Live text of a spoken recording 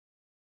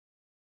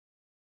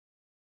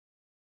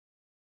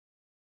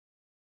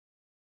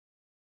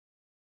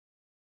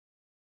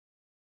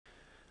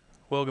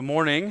Well, good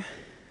morning.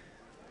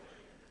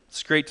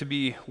 It's great to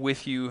be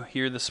with you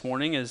here this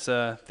morning as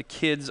the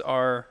kids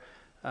are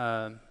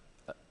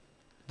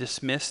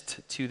dismissed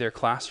to their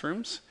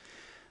classrooms.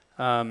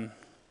 I'd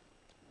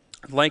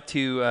like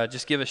to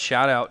just give a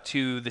shout out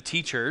to the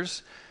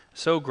teachers.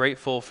 So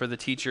grateful for the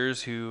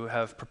teachers who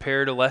have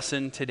prepared a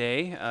lesson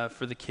today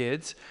for the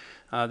kids.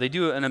 They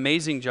do an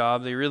amazing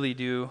job. They really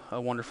do a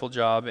wonderful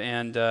job,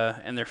 and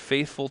they're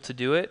faithful to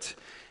do it.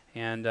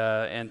 And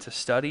to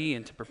study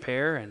and to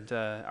prepare, and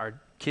our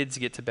kids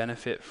get to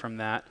benefit from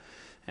that.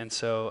 And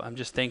so I'm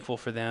just thankful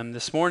for them.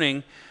 This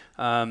morning,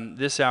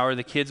 this hour,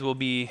 the kids will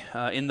be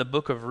in the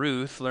book of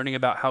Ruth, learning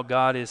about how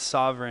God is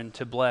sovereign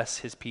to bless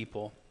his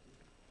people.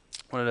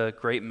 What a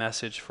great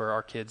message for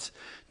our kids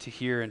to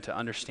hear and to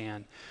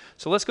understand.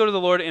 So let's go to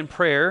the Lord in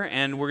prayer,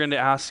 and we're going to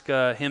ask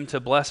him to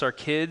bless our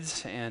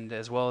kids and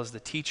as well as the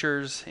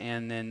teachers,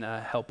 and then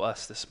help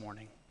us this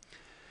morning.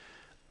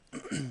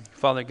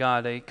 Father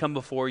God, I come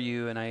before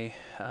you and I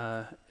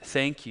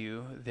thank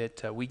you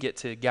that we get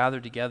to gather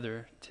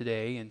together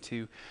today and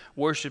to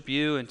worship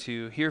you and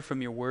to hear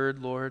from your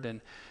word, Lord. And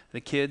the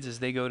kids, as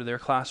they go to their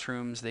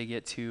classrooms, they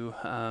get to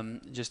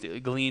just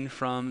glean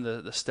from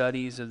the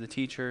studies of the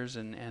teachers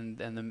and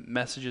the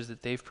messages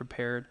that they've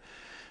prepared.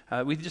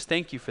 We just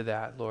thank you for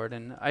that, Lord.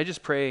 And I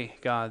just pray,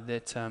 God,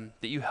 that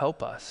you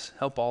help us,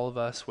 help all of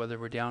us, whether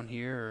we're down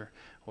here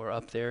or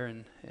up there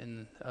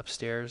and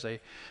upstairs.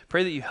 I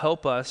pray that you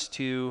help us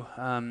to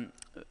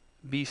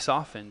be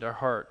softened, our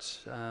hearts,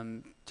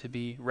 to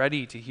be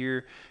ready to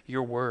hear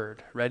your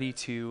word, ready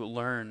to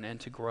learn and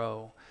to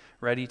grow,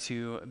 ready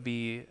to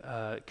be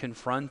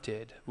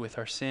confronted with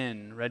our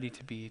sin, ready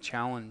to be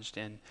challenged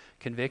and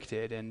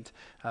convicted, and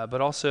but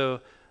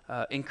also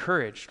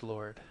encouraged,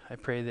 Lord. I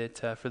pray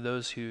that for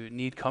those who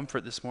need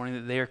comfort this morning,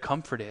 that they are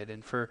comforted,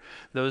 and for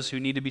those who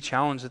need to be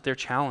challenged, that they're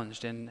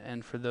challenged,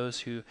 and for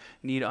those who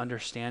need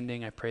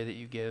understanding, I pray that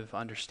you give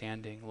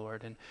understanding,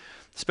 Lord. And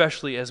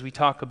especially as we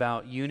talk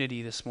about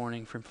unity this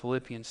morning from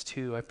Philippians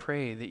 2, I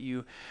pray that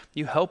you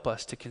help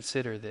us to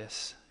consider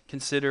this.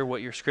 Consider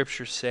what your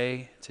scriptures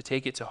say, to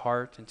take it to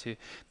heart, and to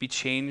be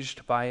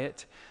changed by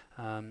it,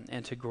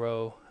 and to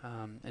grow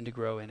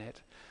in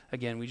it.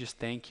 Again, we just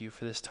thank you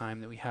for this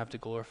time that we have to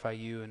glorify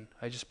you, and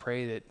I just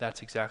pray that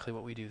that's exactly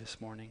what we do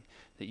this morning,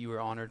 that you are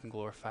honored and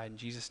glorified. In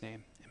Jesus'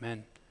 name,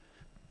 amen.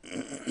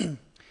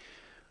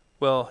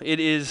 Well,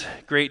 it is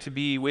great to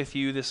be with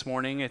you this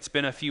morning. It's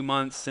been a few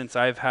months since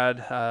I've had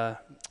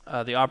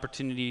the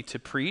opportunity to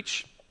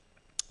preach,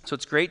 so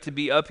it's great to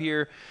be up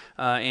here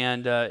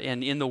and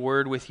in the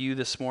Word with you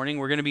this morning.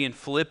 We're going to be in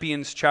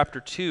Philippians chapter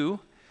 2,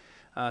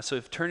 so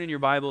if turn in your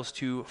Bibles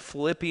to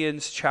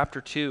Philippians chapter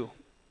 2.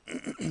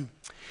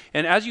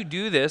 And as you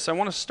do this, I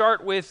want to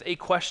start with a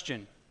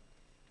question.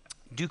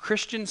 Do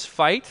Christians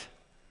fight?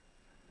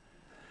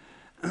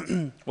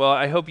 Well,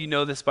 I hope you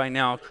know this by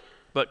now,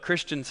 but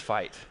Christians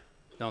fight,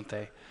 don't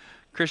they?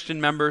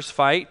 Christian members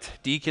fight,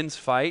 deacons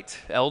fight,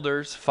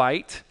 elders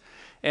fight.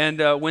 And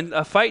when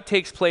a fight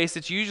takes place,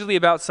 it's usually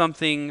about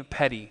something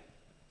petty.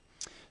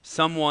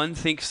 Someone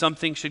thinks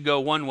something should go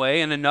one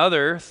way, and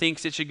another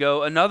thinks it should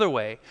go another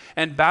way.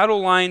 And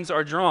battle lines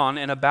are drawn,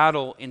 and a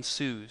battle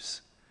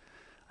ensues.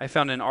 I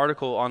found an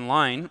article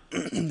online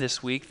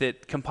this week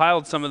that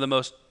compiled some of the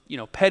most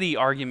petty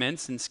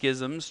arguments and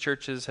schisms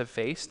churches have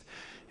faced,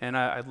 and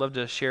I'd love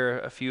to share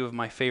a few of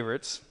my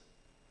favorites.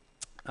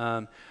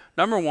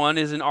 Number one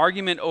is an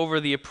argument over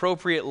the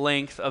appropriate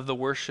length of the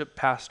worship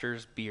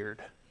pastor's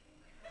beard.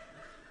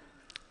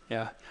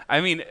 Yeah,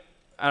 I mean,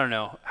 I don't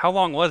know. How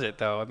long was it,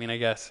 though? I mean, I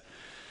guess.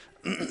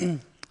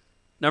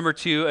 Number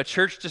two, a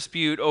church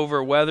dispute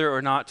over whether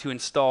or not to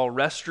install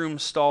restroom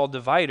stall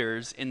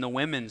dividers in the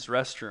women's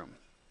restroom.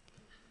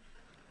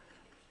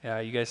 Yeah,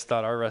 you guys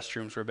thought our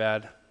restrooms were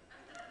bad.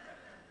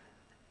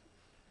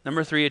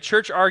 Number three, a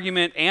church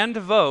argument and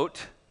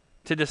vote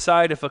to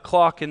decide if a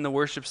clock in the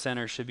worship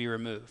center should be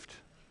removed.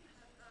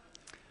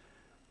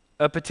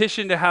 A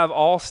petition to have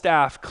all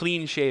staff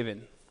clean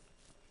shaven.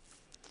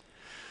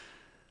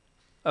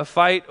 A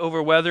fight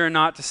over whether or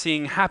not to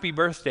sing happy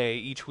birthday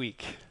each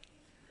week.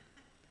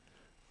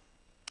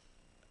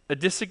 A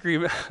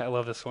disagreement, I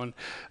love this one.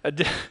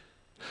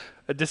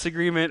 A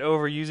disagreement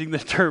over using the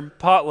term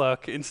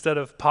potluck instead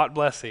of pot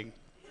blessing.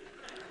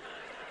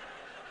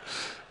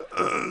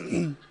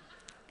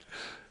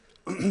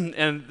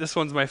 And this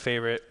one's my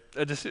favorite.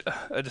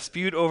 A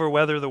dispute over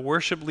whether the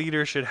worship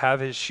leader should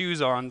have his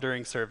shoes on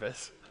during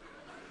service.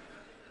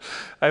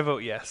 I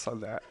vote yes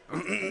on that.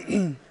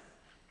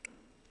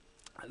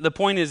 The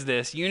point is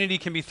this: unity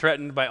can be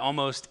threatened by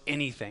almost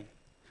anything.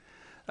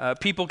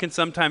 People can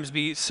sometimes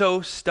be so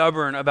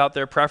stubborn about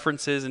their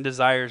preferences and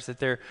desires that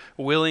they're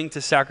willing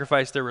to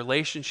sacrifice their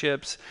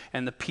relationships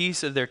and the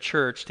peace of their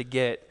church to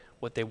get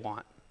what they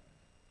want.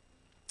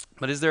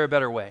 But is there a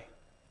better way?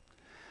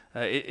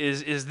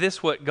 Is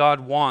this what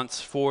God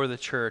wants for the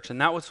church? And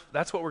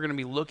that's what we're going to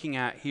be looking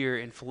at here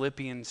in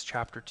Philippians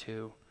chapter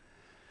 2.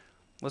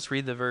 Let's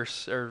read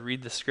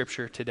the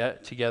scripture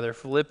together.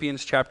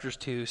 Philippians chapter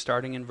 2,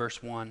 starting in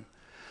verse 1.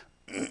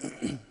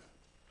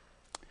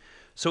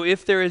 So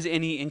if there is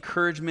any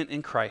encouragement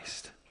in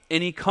Christ,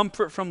 any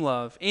comfort from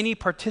love, any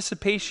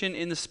participation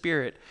in the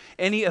Spirit,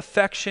 any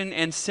affection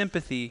and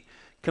sympathy,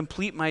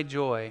 complete my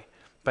joy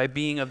by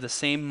being of the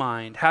same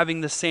mind,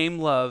 having the same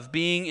love,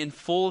 being in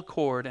full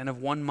accord and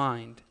of one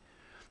mind.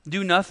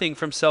 Do nothing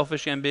from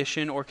selfish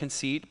ambition or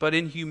conceit, but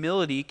in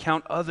humility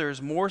count others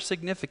more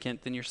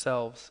significant than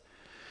yourselves.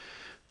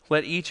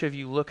 Let each of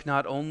you look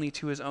not only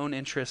to his own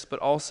interests, but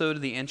also to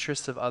the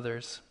interests of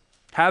others.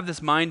 Have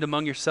this mind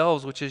among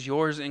yourselves, which is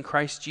yours in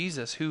Christ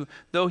Jesus, who,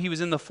 though he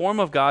was in the form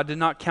of God, did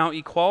not count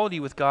equality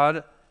with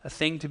God a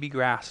thing to be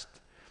grasped,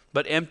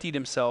 but emptied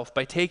himself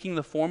by taking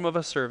the form of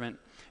a servant.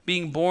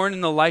 Being born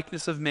in the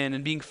likeness of men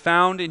and being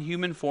found in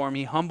human form,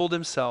 he humbled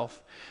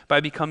himself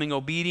by becoming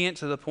obedient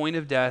to the point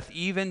of death,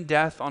 even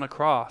death on a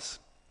cross.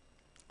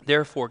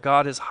 Therefore,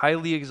 God has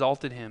highly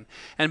exalted him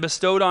and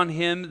bestowed on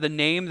him the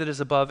name that is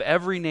above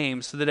every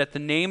name, so that at the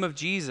name of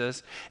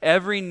Jesus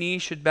every knee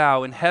should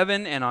bow in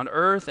heaven and on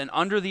earth and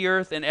under the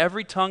earth, and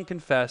every tongue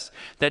confess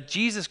that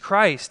Jesus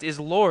Christ is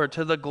Lord,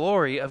 to the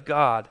glory of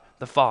God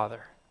the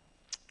Father.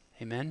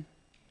 Amen.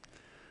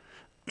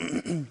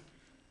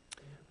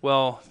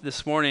 Well,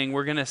 this morning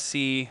we're going to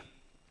see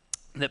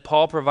that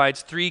Paul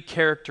provides three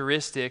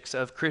characteristics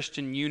of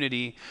Christian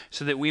unity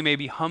so that we may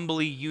be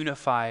humbly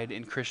unified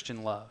in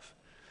Christian love.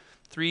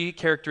 Three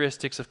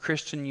characteristics of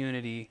Christian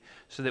unity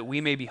so that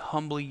we may be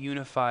humbly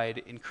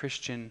unified in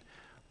Christian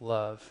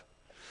love.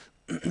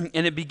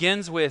 And it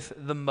begins with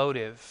the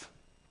motive.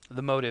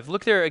 The motive.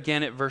 Look there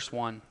again at verse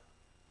 1.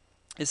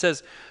 It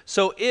says,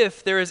 "So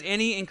if there is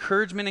any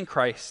encouragement in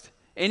Christ,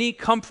 any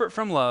comfort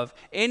from love,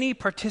 any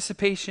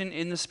participation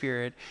in the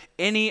Spirit,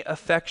 any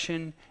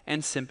affection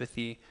and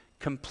sympathy,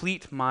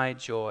 complete my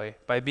joy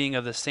by being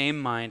of the same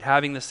mind,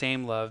 having the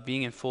same love,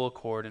 being in full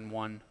accord in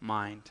one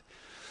mind."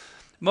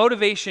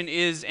 Motivation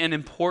is an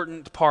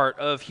important part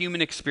of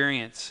human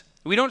experience.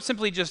 We don't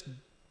simply just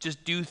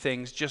do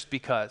things just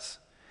because.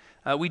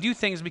 We do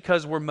things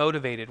because we're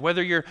motivated.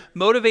 Whether you're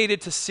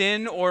motivated to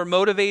sin or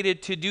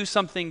motivated to do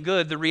something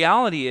good, the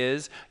reality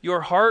is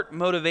your heart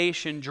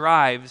motivation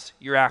drives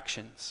your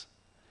actions.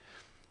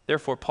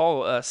 Therefore,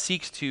 Paul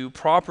seeks to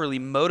properly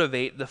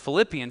motivate the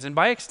Philippians, and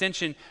by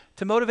extension,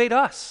 to motivate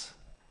us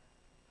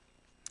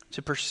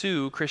to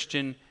pursue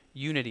Christian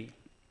unity.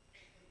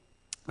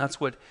 That's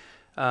what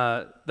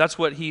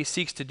he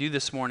seeks to do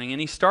this morning. And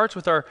he starts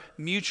with our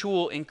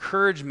mutual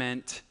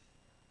encouragement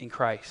in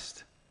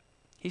Christ.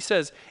 He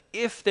says,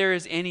 if there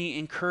is any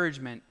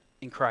encouragement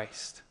in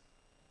Christ.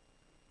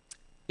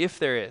 If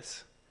there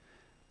is.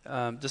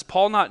 Does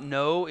Paul not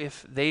know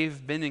if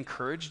they've been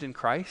encouraged in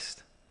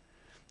Christ?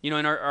 You know,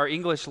 in our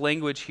English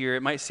language here,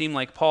 it might seem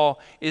like Paul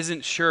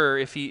isn't sure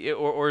if he,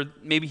 or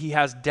maybe he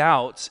has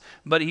doubts,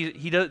 but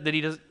he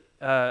does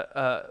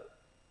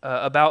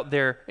about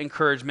their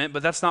encouragement,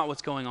 but that's not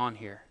what's going on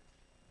here.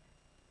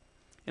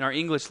 In our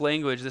English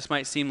language, this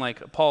might seem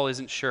like Paul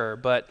isn't sure,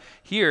 but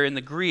here in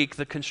the Greek,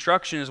 the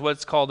construction is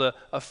what's called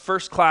a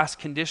first-class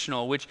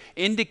conditional, which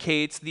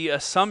indicates the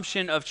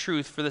assumption of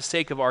truth for the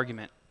sake of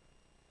argument.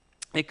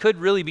 It could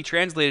really be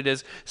translated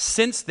as,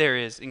 since there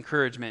is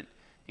encouragement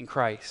in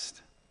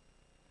Christ.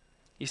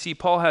 You see,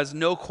 Paul has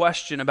no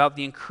question about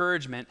the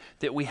encouragement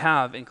that we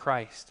have in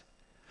Christ.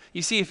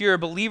 You see, if you're a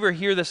believer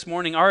here this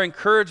morning, our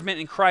encouragement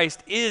in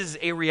Christ is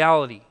a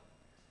reality.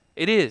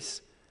 It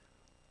is.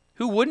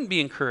 Who wouldn't be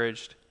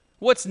encouraged?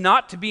 What's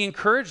not to be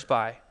encouraged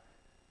by?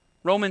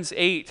 Romans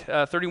 8,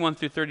 31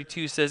 through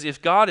 32 says,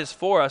 "If God is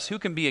for us, who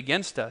can be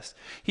against us?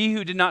 He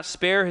who did not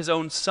spare his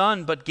own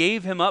son, but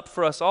gave him up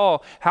for us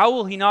all, how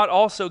will he not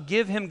also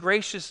with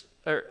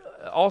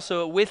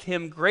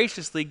him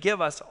graciously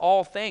give us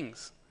all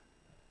things?"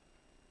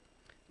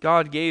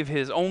 God gave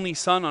his only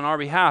son on our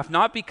behalf,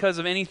 not because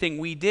of anything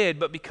we did,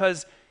 but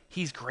because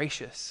he's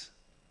gracious.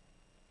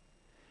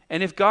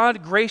 And if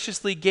God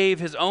graciously gave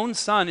his own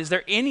son, is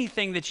there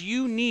anything that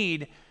you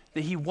need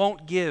that he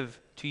won't give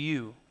to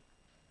you?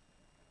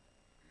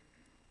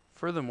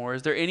 Furthermore,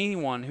 is there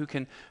anyone who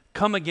can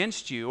come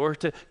against you or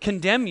to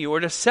condemn you or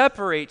to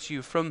separate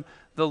you from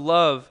the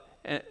love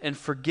and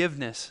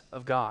forgiveness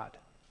of God?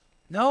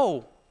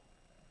 No.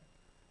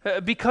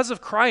 Because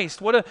of Christ,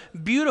 what a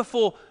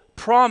beautiful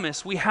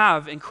promise we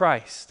have in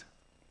Christ.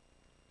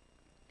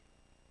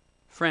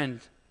 Friend,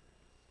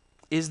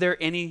 is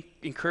there any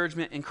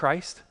encouragement in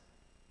Christ?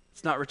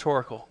 It's not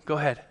rhetorical. Go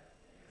ahead.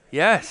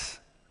 Yes.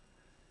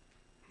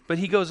 But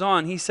he goes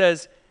on, he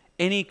says,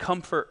 any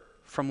comfort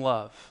from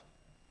love.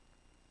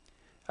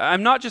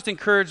 I'm not just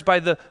encouraged by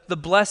the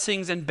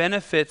blessings and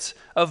benefits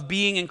of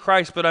being in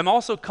Christ, but I'm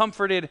also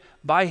comforted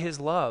by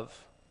his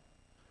love.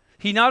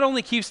 He not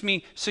only keeps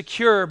me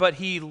secure, but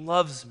he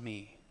loves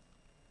me.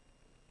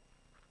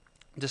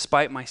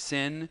 Despite my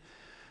sin,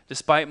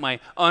 despite my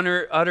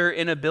utter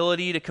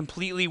inability to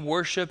completely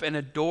worship and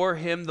adore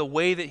him the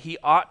way that he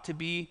ought to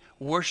be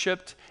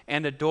worshiped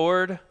and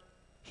adored,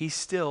 he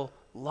still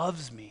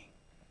loves me.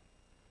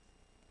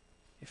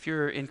 If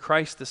you're in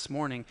Christ this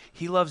morning,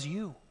 he loves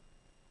you.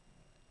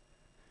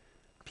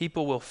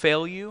 People will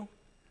fail you.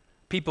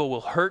 People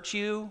will hurt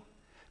you.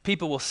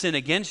 People will sin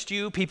against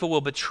you. People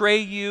will betray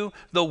you.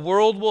 The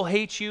world will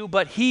hate you,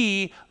 but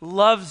he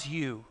loves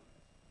you.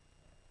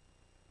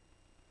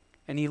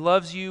 And he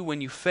loves you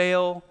when you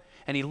fail,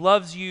 and he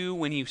loves you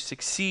when you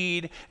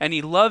succeed, and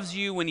he loves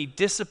you when he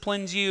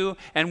disciplines you,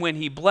 and when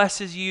he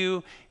blesses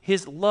you.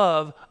 His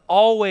love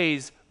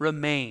always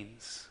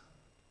remains.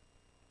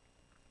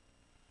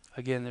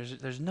 Again,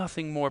 there's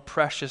nothing more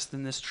precious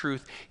than this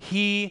truth.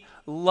 He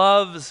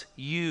loves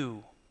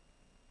you.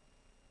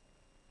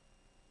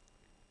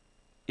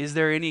 Is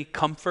there any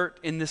comfort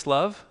in this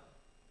love?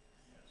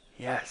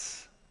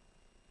 Yes.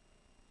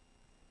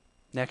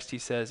 Next he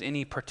says,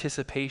 any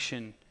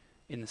participation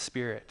in the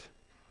Spirit.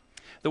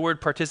 The word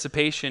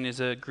participation is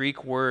a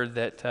Greek word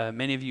that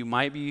many of you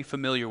might be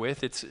familiar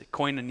with. It's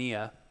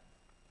koinonia.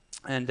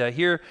 And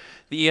here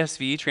the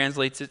ESV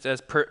translates it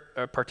as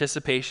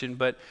participation,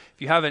 but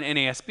if you have an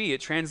NASB,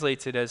 it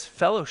translates it as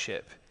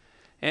fellowship.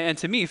 And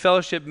to me,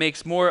 fellowship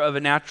makes more of a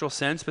natural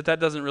sense, but that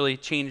doesn't really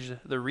change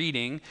the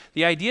reading.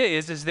 The idea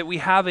is that we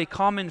have a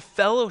common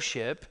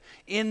fellowship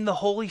in the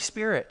Holy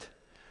Spirit.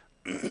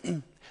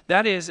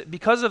 That is,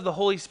 because of the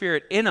Holy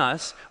Spirit in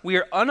us, we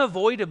are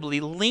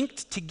unavoidably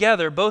linked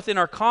together both in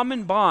our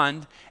common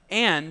bond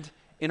and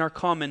in our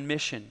common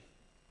mission.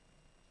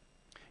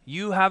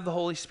 You have the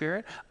Holy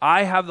Spirit.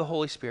 I have the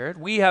Holy Spirit.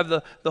 We have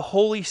the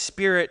Holy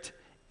Spirit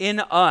in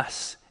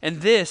us.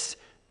 And this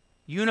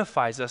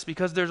unifies us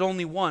because there's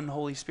only one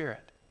Holy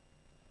Spirit.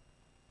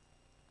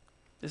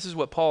 This is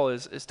what Paul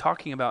is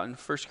talking about in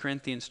 1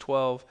 Corinthians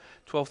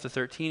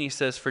 12-13. He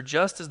says, "For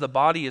just as the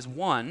body is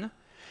one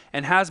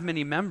and has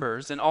many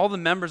members, and all the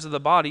members of the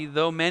body,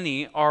 though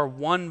many, are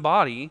one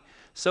body,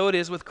 so it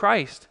is with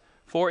Christ.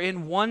 For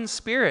in one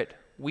Spirit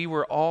we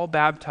were all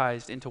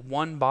baptized into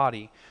one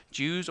body,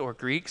 Jews or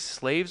Greeks,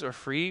 slaves or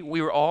free,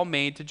 we were all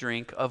made to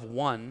drink of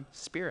one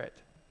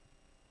Spirit."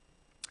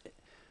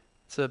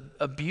 It's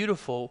a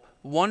beautiful,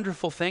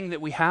 wonderful thing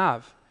that we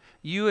have.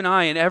 You and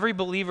I and every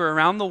believer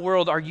around the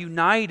world are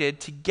united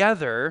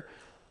together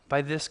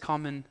by this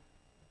common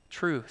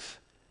truth.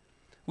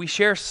 We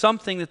share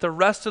something that the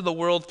rest of the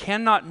world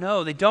cannot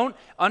know. They don't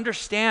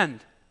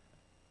understand.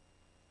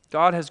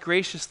 God has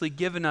graciously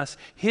given us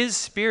His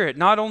Spirit,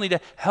 not only to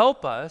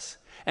help us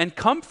and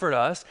comfort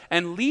us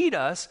and lead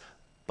us,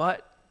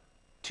 but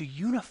to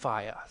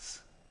unify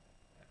us.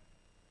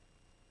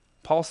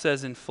 Paul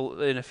says in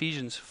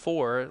Ephesians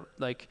 4,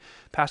 like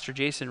Pastor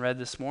Jason read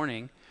this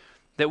morning,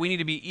 that we need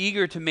to be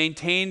eager to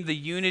maintain the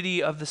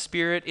unity of the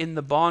Spirit in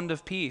the bond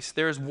of peace.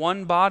 There is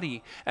one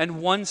body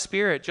and one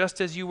Spirit,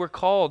 just as you were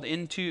called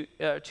into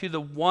to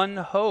the one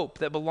hope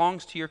that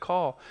belongs to your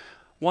call.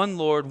 One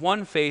Lord,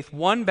 one faith,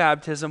 one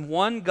baptism,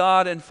 one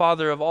God and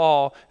Father of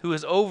all, who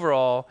is over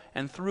all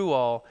and through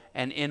all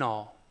and in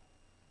all.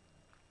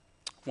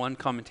 One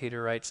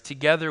commentator writes,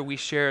 "Together we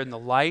share in the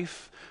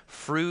life,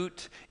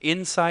 fruit,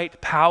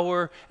 insight,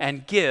 power,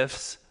 and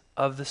gifts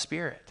of the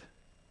Spirit."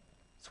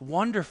 It's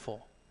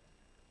wonderful.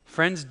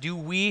 Friends, do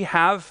we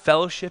have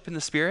fellowship in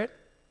the Spirit?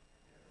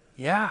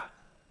 Yeah,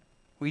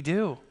 we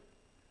do.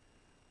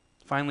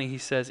 Finally, he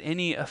says,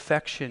 any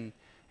affection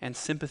and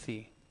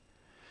sympathy.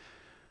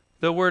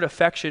 The word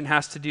affection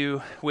has to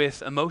do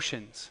with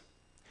emotions.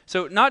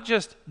 So not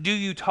just do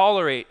you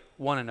tolerate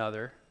one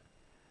another,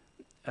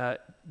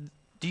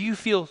 do you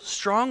feel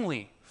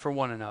strongly for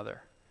one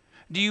another?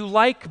 Do you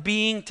like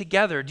being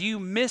together? Do you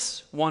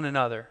miss one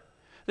another?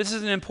 This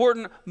is an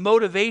important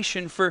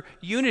motivation for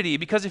unity,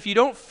 because if you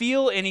don't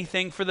feel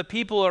anything for the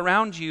people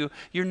around you,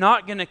 you're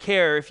not going to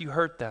care if you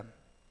hurt them.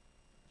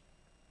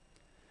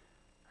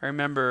 I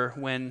remember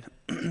when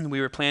we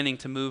were planning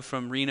to move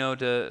from Reno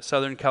to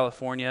Southern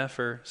California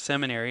for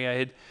seminary.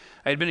 I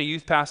had been a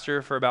youth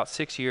pastor for about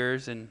 6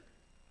 years, and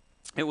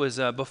it was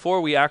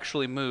before we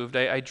actually moved.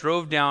 I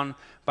drove down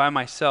by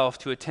myself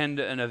to attend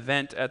an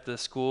event at the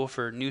school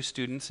for new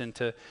students and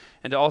to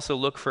also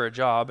look for a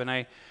job. And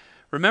I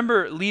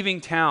remember leaving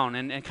town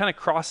and kind of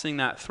crossing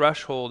that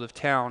threshold of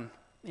town,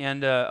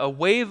 and a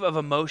wave of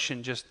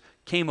emotion just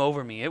came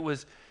over me. It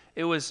was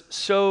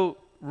so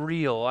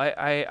real.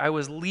 I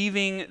was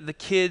leaving the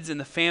kids and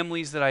the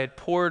families that I had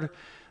poured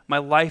my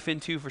life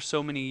into for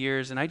so many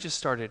years, and I just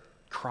started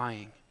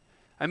crying.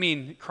 I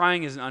mean,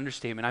 crying is an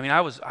understatement. I mean,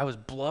 I was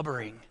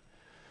blubbering.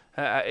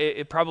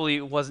 It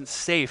probably wasn't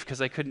safe because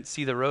I couldn't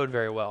see the road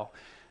very well.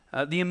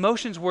 The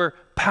emotions were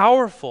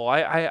powerful.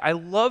 I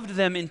loved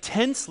them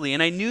intensely,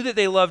 and I knew that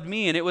they loved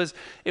me, and it was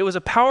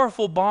a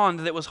powerful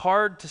bond that was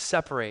hard to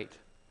separate.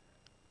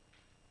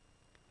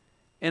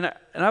 And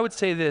I would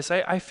say this,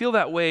 I feel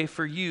that way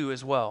for you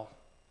as well.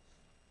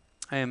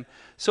 I am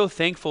so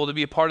thankful to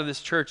be a part of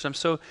this church. I'm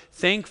so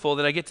thankful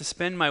that I get to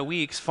spend my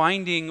weeks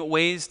finding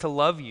ways to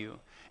love you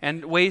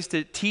and ways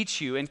to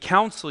teach you and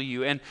counsel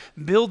you and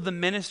build the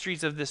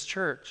ministries of this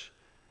church.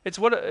 It's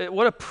what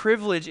a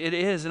privilege it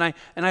is, and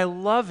I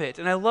love it,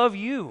 and I love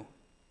you.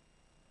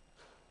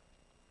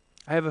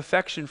 I have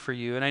affection for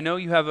you, and I know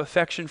you have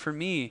affection for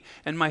me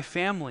and my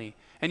family,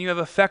 and you have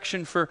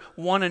affection for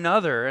one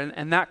another,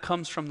 and that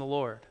comes from the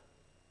Lord.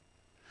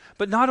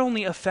 But not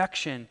only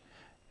affection,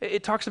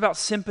 it talks about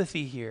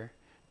sympathy here.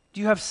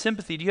 Do you have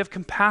sympathy? Do you have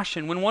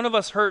compassion? When one of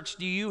us hurts,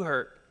 do you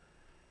hurt?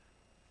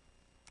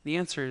 The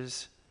answer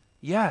is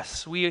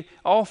yes. We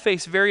all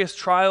face various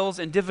trials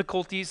and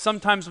difficulties.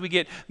 Sometimes we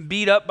get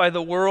beat up by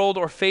the world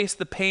or face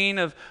the pain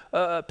of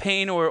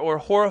pain or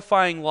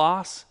horrifying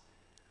loss.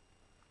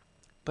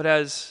 But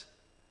as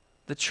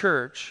the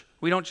church,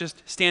 we don't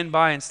just stand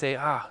by and say,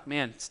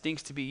 man, it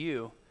stinks to be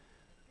you.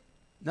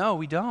 No,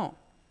 we don't.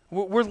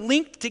 We're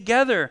linked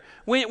together.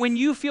 When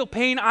you feel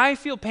pain, I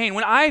feel pain.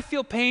 When I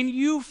feel pain,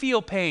 you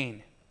feel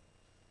pain.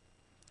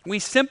 We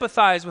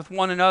sympathize with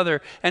one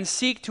another and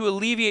seek to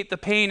alleviate the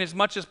pain as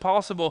much as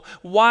possible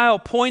while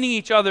pointing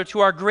each other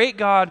to our great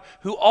God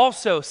who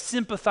also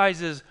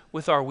sympathizes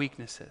with our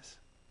weaknesses.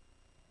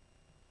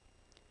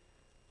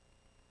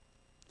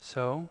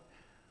 So,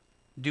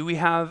 do we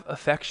have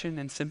affection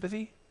and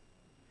sympathy?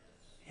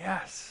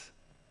 Yes,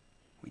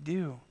 we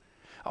do.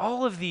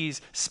 All of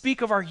these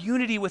speak of our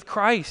unity with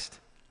Christ.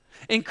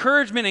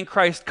 Encouragement in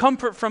Christ,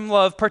 comfort from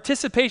love,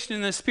 participation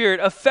in the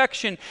Spirit,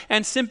 affection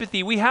and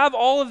sympathy. We have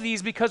all of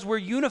these because we're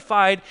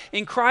unified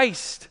in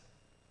Christ.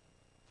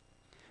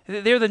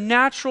 They're the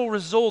natural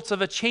results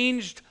of a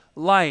changed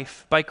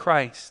life by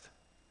Christ.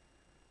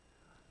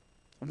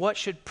 What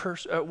should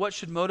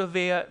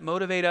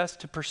motivate us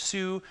to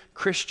pursue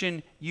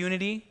Christian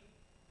unity?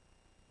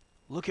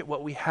 Look at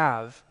what we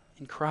have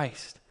in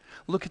Christ.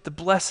 Look at the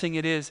blessing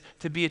it is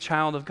to be a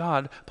child of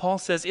God. Paul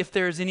says, if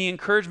there is any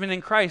encouragement in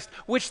Christ,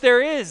 which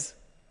there is,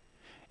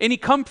 any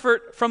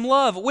comfort from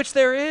love, which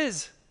there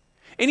is,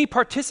 any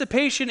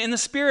participation in the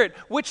Spirit,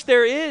 which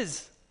there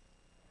is,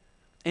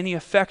 any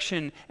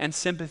affection and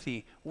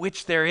sympathy,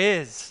 which there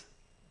is.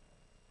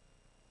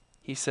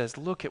 He says,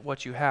 look at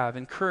what you have: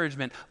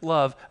 encouragement,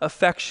 love,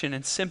 affection,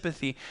 and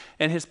sympathy.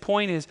 And his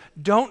point is,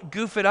 don't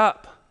goof it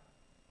up.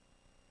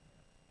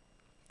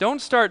 Don't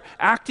start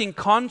acting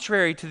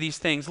contrary to these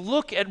things.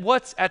 Look at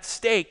what's at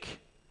stake.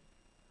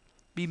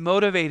 Be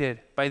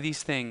motivated by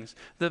these things,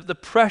 the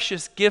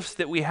precious gifts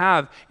that we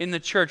have in the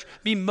church.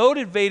 Be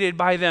motivated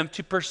by them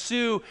to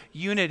pursue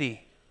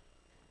unity.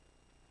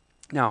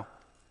 Now,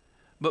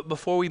 but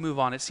before we move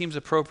on, it seems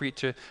appropriate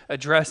to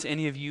address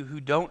any of you who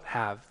don't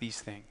have these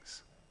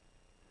things.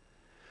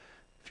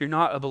 If you're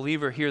not a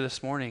believer here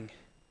this morning,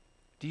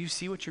 do you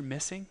see what you're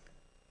missing?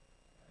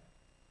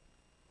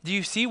 Do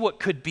you see what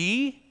could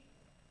be?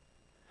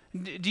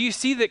 Do you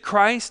see that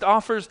Christ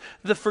offers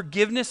the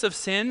forgiveness of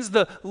sins,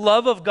 the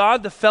love of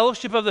God, the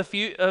fellowship of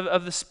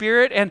the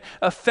Spirit, and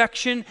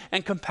affection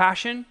and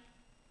compassion?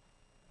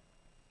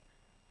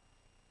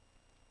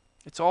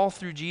 It's all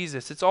through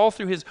Jesus. It's all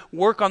through his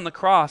work on the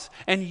cross.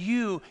 And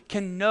you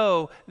can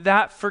know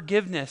that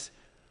forgiveness.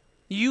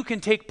 You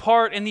can take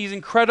part in these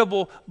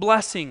incredible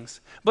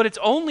blessings. But it's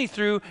only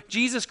through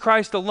Jesus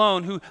Christ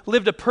alone, who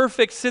lived a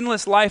perfect,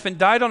 sinless life and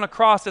died on a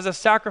cross as a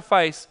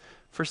sacrifice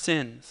for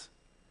sins.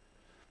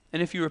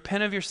 And if you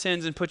repent of your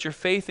sins and put your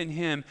faith in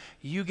him,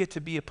 you get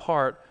to be a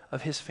part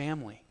of his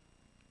family.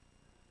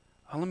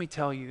 Let me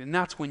tell you, and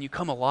that's when you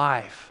come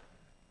alive.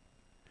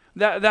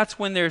 That's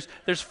when there's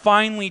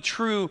finally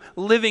true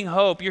living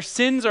hope. Your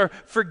sins are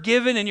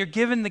forgiven and you're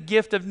given the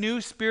gift of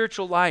new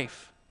spiritual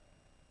life.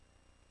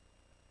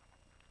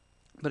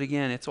 But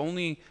again, it's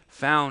only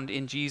found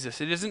in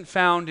Jesus. It isn't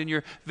found in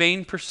your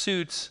vain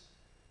pursuits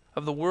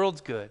of the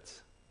world's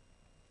goods.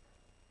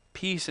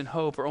 Peace and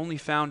hope are only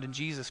found in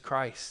Jesus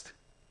Christ.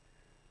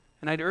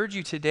 And I'd urge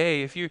you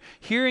today, if you're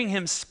hearing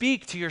him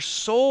speak to your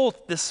soul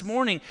this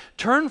morning,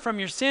 turn from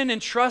your sin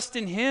and trust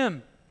in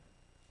him.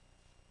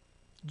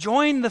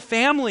 Join the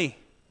family.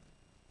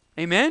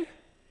 Amen?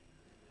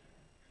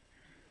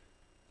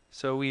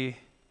 So we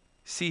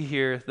see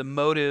here the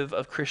motive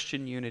of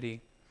Christian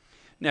unity.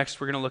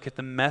 Next, we're going to look at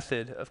the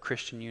method of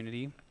Christian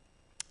unity.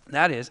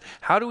 That is,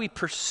 how do we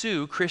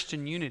pursue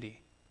Christian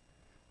unity?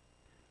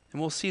 And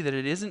we'll see that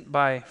it isn't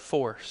by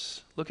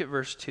force. Look at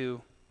verse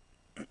 2.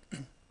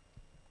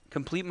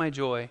 Complete my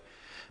joy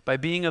by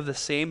being of the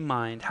same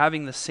mind,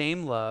 having the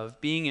same love,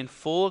 being in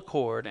full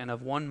accord and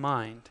of one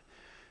mind.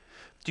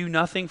 Do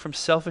nothing from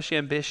selfish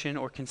ambition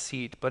or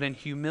conceit, but in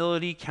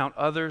humility count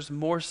others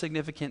more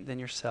significant than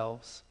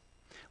yourselves.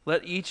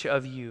 Let each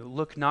of you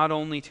look not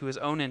only to his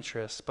own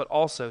interests, but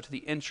also to the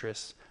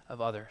interests of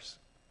others.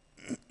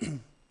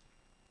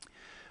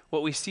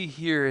 What we see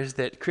here is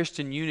that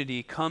Christian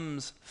unity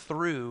comes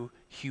through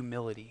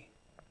humility.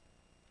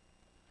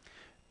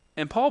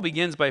 And Paul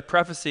begins by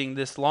prefacing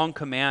this long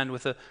command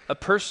with a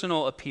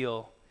personal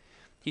appeal.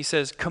 He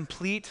says,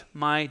 complete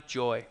my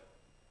joy.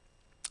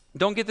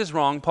 Don't get this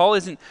wrong. Paul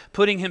isn't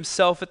putting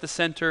himself at the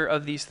center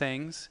of these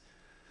things.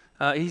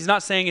 He's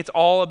not saying it's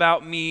all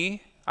about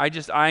me.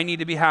 I need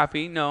to be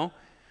happy. No.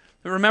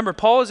 But remember,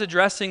 Paul is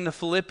addressing the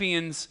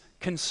Philippians'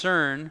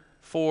 concern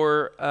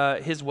for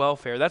his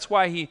welfare. That's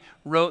why he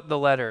wrote the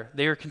letter.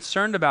 They are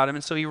concerned about him,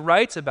 and so he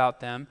writes about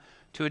them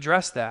to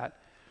address that.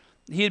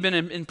 He had been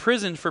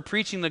imprisoned for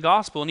preaching the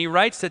gospel, and he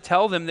writes to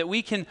tell them that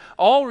we can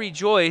all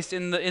rejoice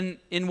in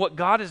what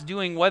God is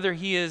doing, whether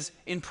he is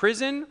in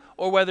prison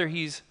or whether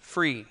he's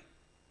free.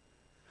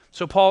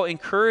 So Paul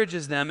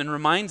encourages them and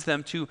reminds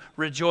them to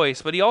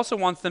rejoice, but he also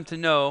wants them to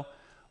know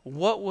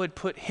what would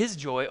put his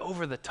joy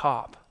over the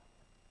top.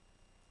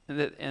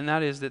 And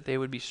that is that they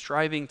would be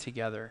striving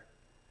together.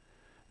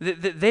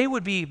 That they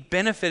would be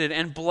benefited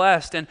and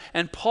blessed,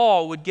 and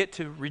Paul would get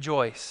to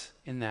rejoice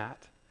in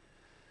that.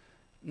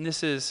 And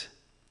this is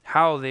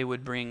how they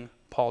would bring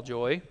Paul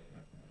joy,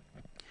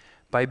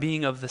 by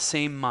being of the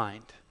same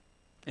mind.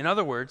 In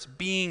other words,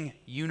 being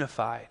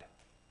unified.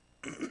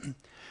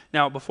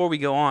 Now, before we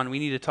go on, we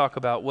need to talk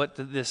about what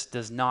this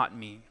does not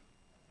mean.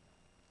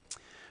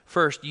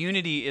 First,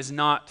 unity is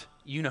not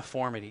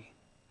uniformity.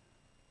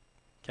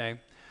 Okay?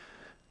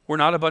 We're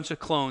not a bunch of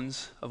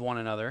clones of one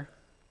another.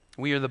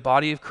 We are the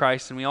body of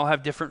Christ, and we all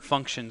have different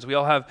functions. We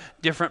all have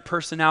different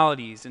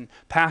personalities and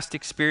past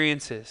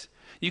experiences.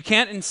 You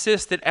can't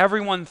insist that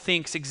everyone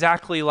thinks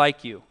exactly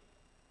like you.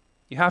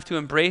 You have to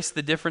embrace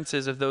the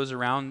differences of those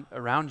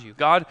around you.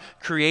 God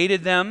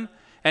created them,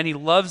 and he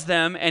loves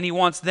them, and he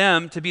wants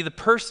them to be the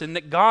person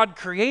that God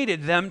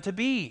created them to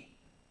be.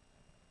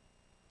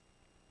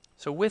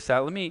 So with that,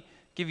 let me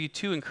give you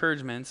two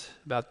encouragements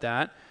about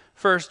that.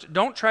 First,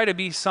 don't try to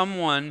be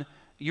someone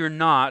you're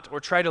not, or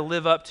try to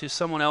live up to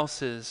someone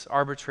else's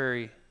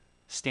arbitrary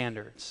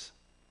standards.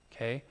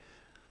 Okay?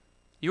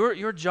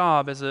 Your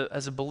job as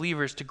a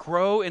believer is to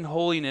grow in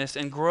holiness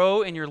and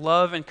grow in your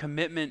love and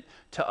commitment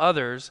to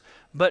others,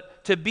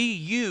 but to be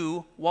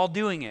you while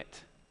doing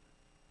it.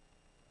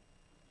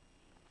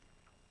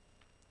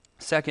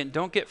 Second,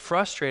 don't get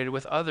frustrated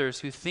with others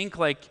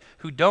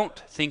who don't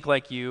think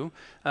like you,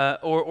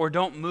 or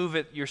don't move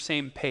at your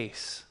same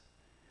pace.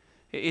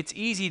 It's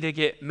easy to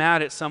get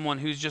mad at someone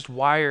who's just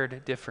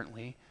wired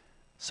differently,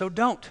 so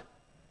don't.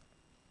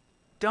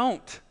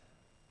 Don't.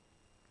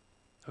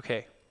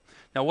 Okay.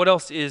 Now, what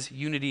else is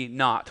unity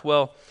not?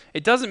 Well,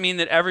 it doesn't mean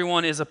that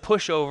everyone is a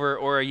pushover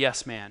or a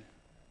yes man.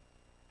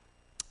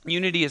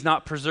 Unity is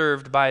not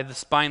preserved by the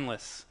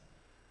spineless.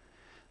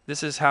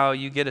 This is how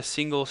you get a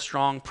single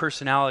strong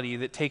personality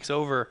that takes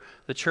over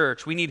the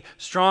church. We need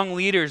strong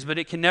leaders, but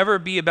it can never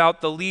be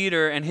about the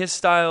leader and his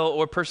style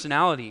or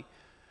personality.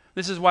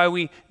 This is why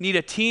we need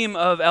a team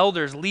of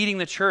elders leading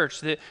the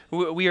church. That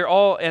we are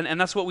all, and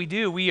that's what we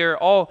do. We are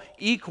all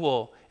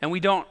equal, and we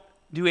don't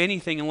do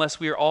anything unless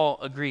we are all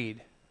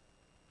agreed.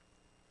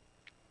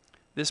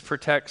 This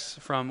protects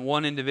from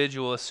one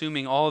individual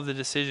assuming all of the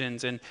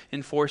decisions and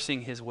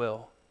enforcing his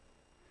will.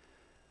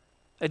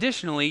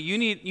 Additionally,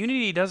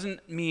 unity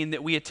doesn't mean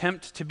that we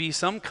attempt to be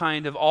some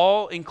kind of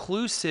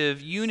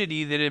all-inclusive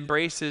unity that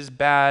embraces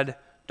bad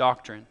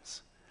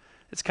doctrines.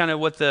 It's kind of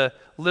what the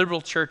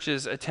liberal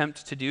churches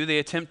attempt to do. They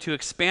attempt to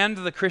expand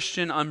the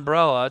Christian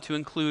umbrella to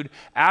include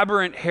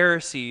aberrant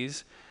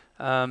heresies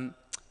for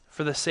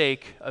the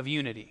sake of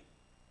unity.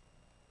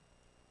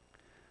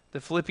 The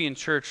Philippian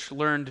church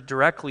learned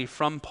directly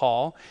from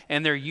Paul,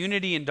 and their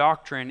unity in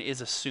doctrine is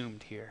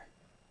assumed here.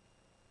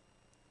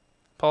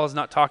 Paul is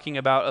not talking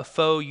about a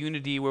faux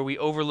unity where we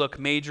overlook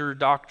major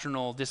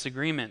doctrinal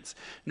disagreements.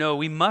 No,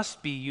 we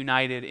must be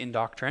united in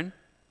doctrine.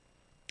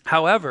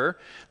 However,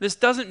 this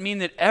doesn't mean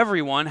that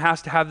everyone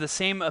has to have the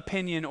same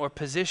opinion or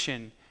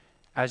position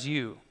as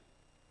you.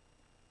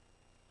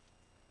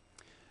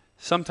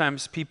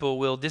 Sometimes people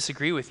will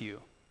disagree with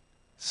you.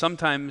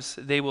 Sometimes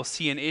they will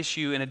see an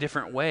issue in a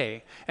different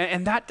way.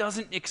 And that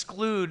doesn't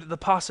exclude the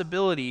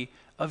possibility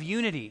of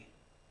unity.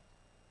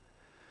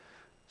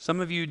 Some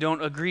of you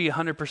don't agree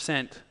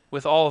 100%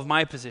 with all of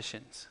my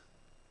positions.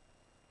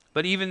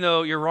 But even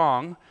though you're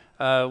wrong,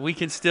 we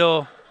can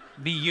still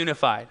be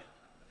unified.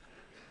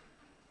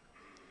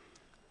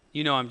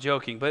 You know I'm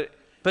joking, but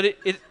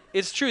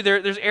it's true.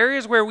 There's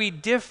areas where we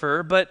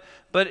differ, but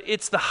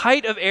it's the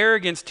height of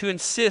arrogance to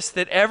insist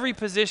that every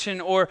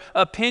position or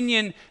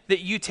opinion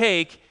that you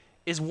take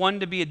is one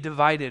to be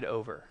divided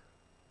over.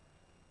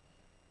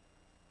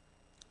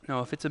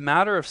 No, if it's a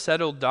matter of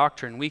settled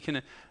doctrine, we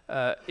can,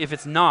 if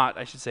it's not,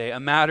 I should say, a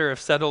matter of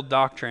settled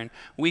doctrine,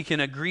 we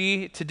can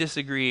agree to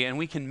disagree and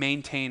we can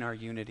maintain our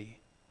unity.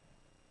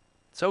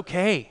 It's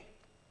okay.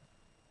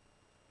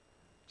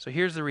 So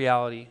here's the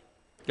reality.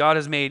 God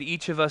has made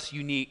each of us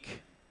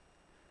unique.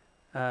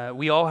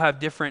 We all have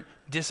different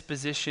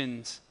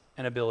dispositions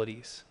and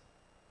abilities.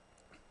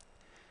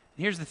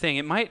 And here's the thing,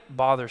 it might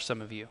bother some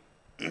of you.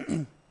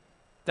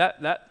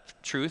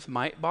 That truth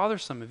might bother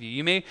some of you.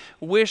 You may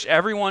wish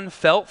everyone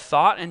felt,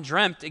 thought, and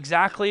dreamt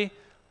exactly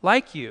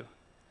like you.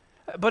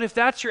 But if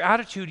that's your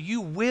attitude,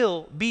 you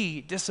will be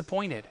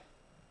disappointed.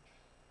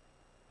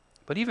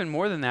 But even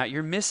more than that,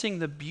 you're missing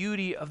the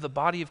beauty of the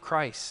body of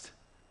Christ.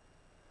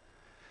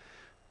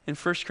 In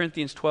 1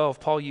 Corinthians 12,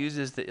 Paul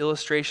uses the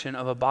illustration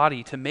of a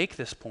body to make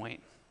this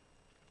point.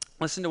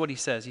 Listen to what he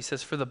says. He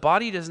says, "For the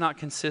body does not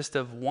consist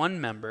of one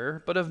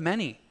member, but of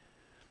many.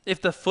 If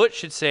the foot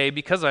should say,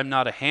 'Because I'm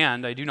not a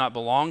hand, I do not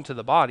belong to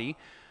the body,'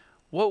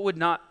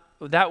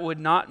 that would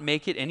not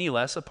make it any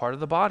less a part of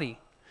the body.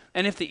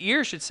 And if the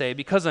ear should say,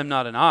 'Because I'm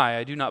not an eye,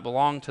 I do not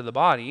belong to the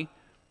body,'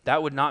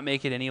 that would not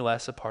make it any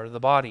less a part of the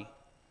body.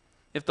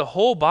 If the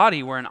whole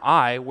body were an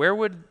eye, where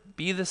would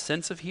be the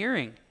sense of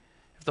hearing?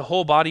 If the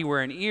whole body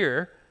were an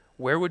ear,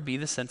 where would be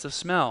the sense of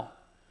smell?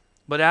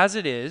 But as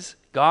it is,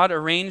 God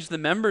arranged the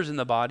members in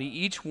the body,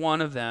 each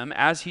one of them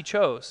as he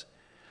chose.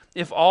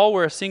 If all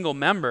were a single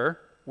member,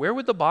 where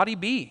would the body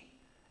be?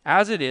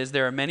 As it is,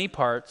 there are many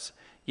parts,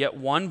 yet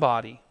one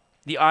body.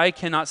 The eye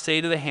cannot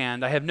say to the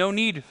hand, I have no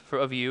need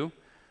of you,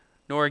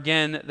 nor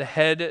again the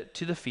head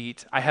to the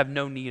feet, I have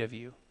no need of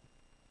you.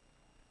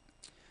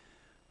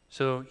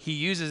 So he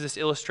uses this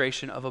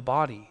illustration of a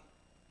body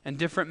and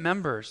different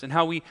members and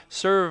how we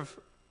serve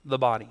the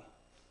body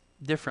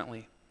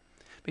differently.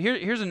 But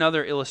here's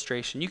another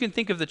illustration. You can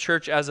think of the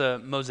church as a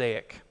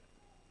mosaic.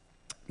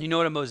 You know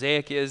what a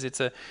mosaic is? It's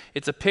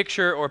a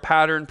picture or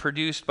pattern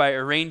produced by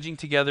arranging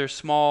together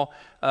small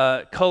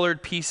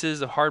colored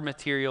pieces of hard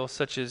material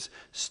such as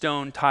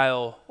stone,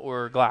 tile,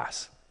 or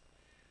glass.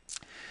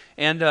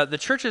 And the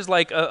church is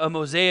like a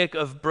mosaic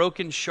of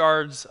broken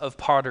shards of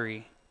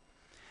pottery.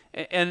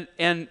 And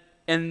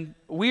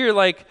we are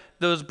like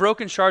those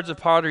broken shards of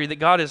pottery that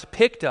God has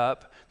picked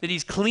up, that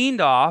he's cleaned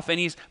off, and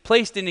he's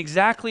placed in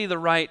exactly the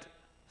right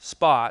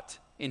spot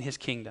in his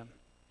kingdom.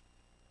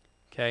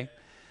 Okay?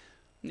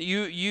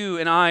 You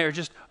and I are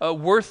just a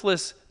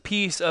worthless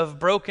piece of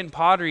broken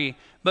pottery,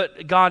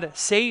 but God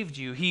saved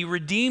you. He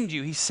redeemed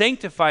you. He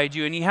sanctified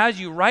you, and he has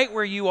you right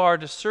where you are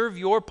to serve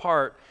your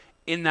part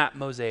in that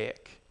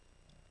mosaic.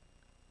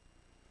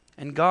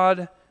 And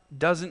God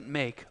doesn't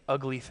make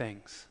ugly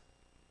things.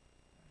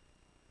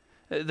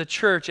 The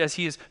church, as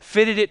he has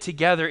fitted it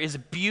together, is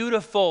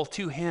beautiful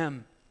to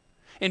him.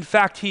 In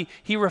fact,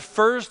 he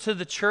refers to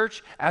the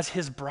church as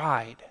his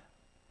bride,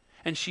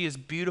 and she is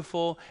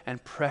beautiful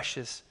and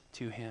precious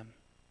to him.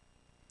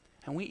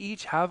 And we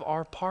each have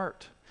our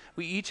part.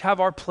 We each have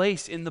our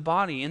place in the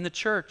body, in the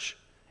church,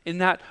 in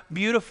that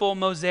beautiful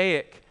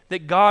mosaic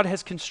that God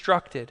has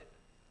constructed.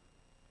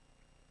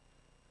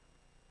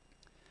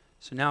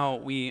 So now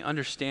we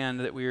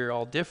understand that we are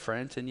all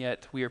different, and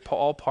yet we are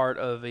all part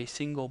of a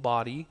single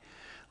body.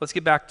 Let's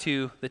get back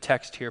to the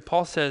text here.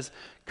 Paul says,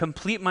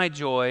 complete my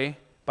joy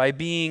by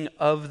being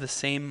of the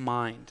same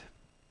mind.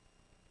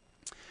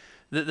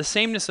 The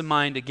sameness of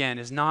mind, again,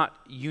 is not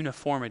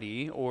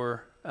uniformity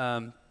or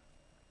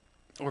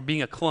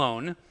being a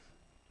clone,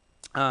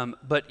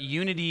 but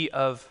unity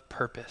of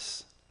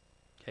purpose.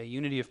 Okay,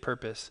 unity of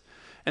purpose.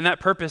 And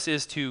that purpose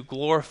is to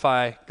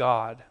glorify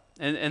God.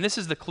 And this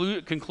is the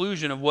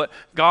conclusion of what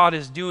God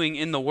is doing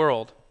in the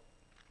world.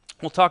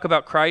 We'll talk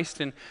about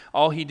Christ and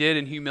all he did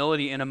in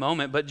humility in a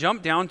moment, but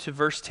jump down to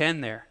verse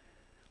 10 there.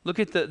 Look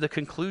at the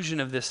conclusion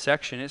of this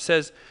section. It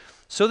says,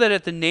 so that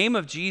at the name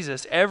of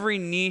Jesus, every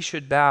knee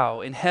should bow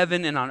in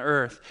heaven and on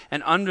earth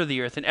and under the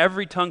earth, and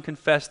every tongue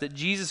confess that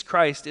Jesus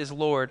Christ is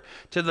Lord,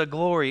 to the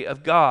glory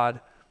of God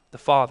the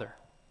Father.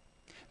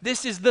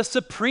 This is the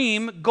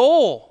supreme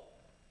goal.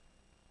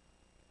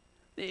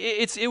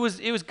 It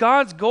was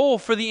God's goal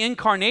for the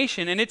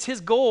incarnation, and it's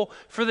his goal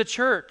for the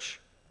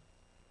church.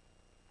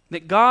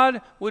 That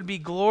God would be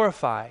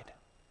glorified.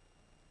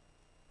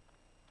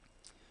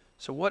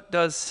 So what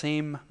does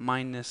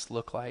same-mindedness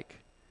look like?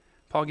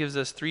 Paul gives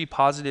us 3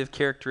 positive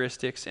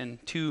characteristics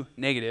and 2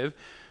 negative.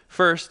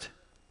 First,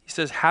 he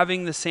says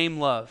having the same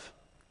love.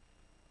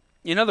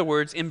 In other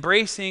words,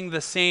 embracing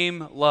the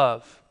same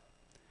love.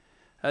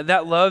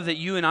 That love that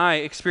you and I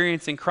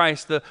experience in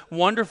Christ, the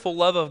wonderful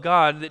love of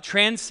God that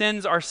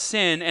transcends our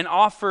sin and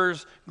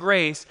offers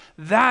grace,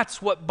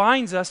 that's what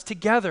binds us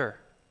together.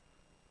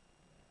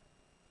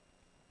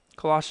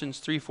 Colossians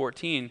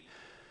 3:14,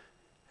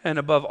 and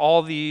above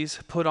all these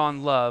put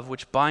on love,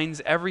 which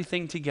binds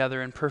everything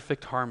together in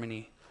perfect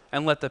harmony,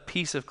 and let the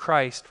peace of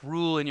Christ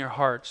rule in your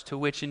hearts, to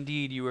which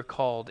indeed you were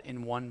called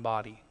in one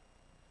body.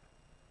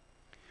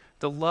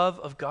 The love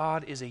of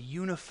God is a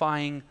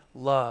unifying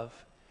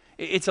love.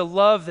 It's a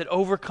love that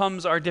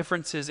overcomes our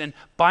differences and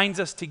binds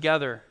us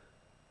together.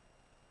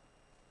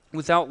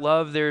 Without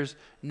love, there's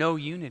no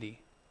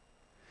unity.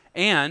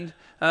 And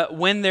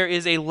when there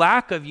is a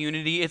lack of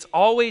unity, it's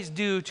always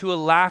due to a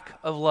lack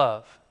of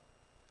love.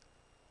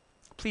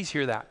 Please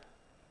hear that.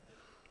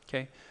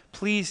 Okay?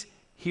 Please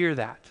hear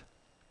that.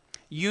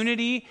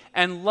 Unity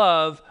and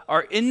love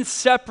are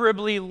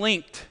inseparably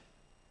linked.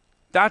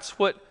 That's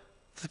what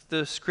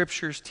the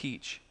scriptures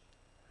teach.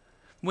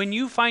 When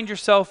you find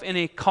yourself in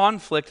a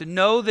conflict,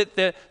 know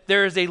that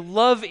there is a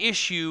love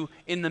issue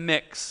in the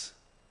mix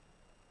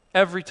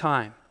every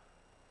time.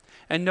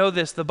 And know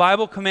this, the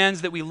Bible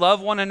commands that we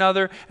love one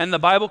another, and the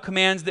Bible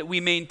commands that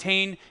we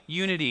maintain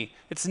unity.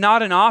 It's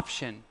not an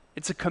option,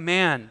 it's a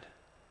command.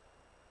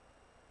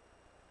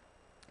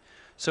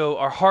 So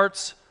our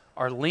hearts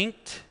are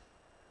linked,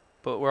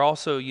 but we're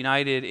also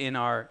united in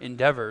our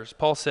endeavors.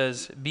 Paul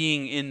says,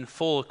 being in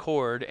full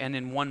accord and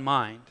in one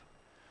mind.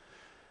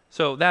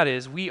 So that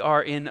is, we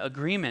are in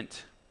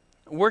agreement,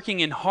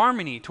 working in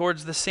harmony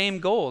towards the same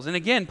goals. And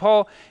again,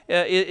 Paul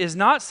is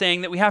not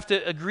saying that we have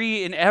to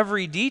agree in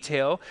every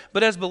detail,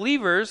 but as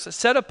believers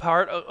set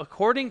apart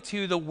according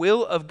to the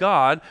will of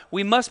God,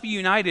 we must be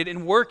united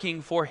in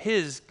working for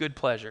his good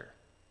pleasure.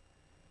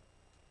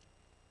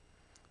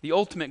 The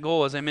ultimate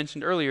goal, as I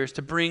mentioned earlier, is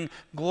to bring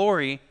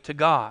glory to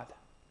God.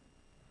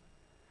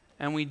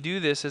 And we do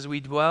this as we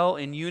dwell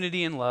in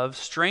unity and love,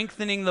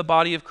 strengthening the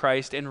body of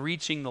Christ and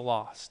reaching the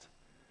lost.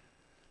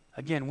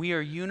 Again, we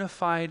are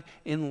unified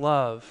in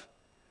love.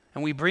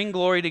 And we bring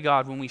glory to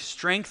God when we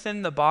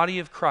strengthen the body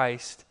of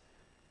Christ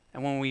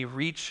and when we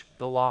reach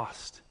the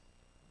lost.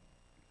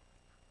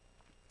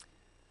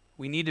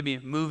 We need to be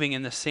moving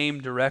in the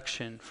same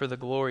direction for the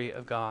glory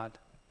of God.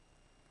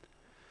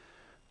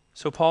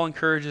 So Paul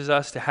encourages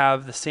us to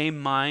have the same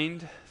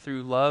mind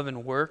through love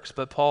and works,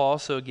 but Paul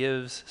also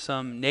gives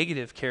some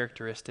negative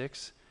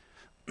characteristics.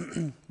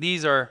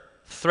 These are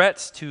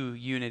threats to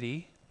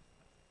unity.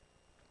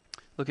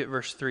 Look at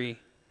verse 3.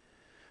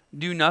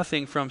 Do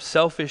nothing from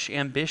selfish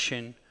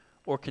ambition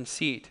or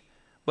conceit,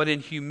 but in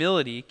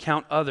humility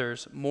count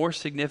others more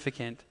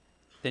significant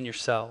than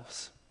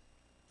yourselves.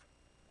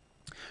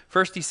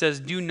 First he says,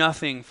 do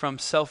nothing from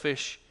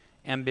selfish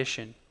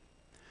ambition.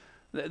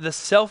 The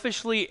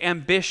selfishly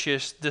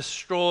ambitious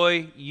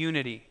destroy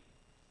unity.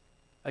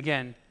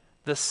 Again,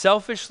 the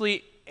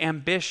selfishly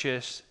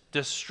ambitious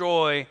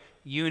destroy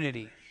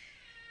unity.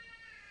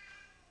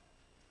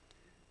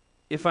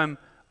 If I'm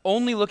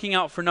only looking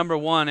out for number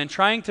one and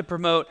trying to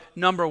promote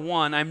number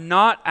one, I'm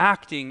not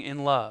acting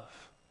in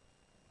love.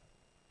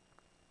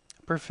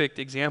 A perfect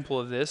example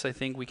of this, I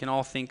think we can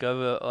all think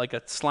of like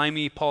a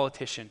slimy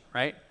politician,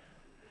 right?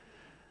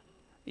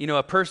 You know,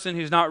 a person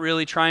who's not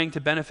really trying to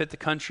benefit the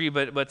country,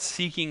 but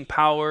seeking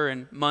power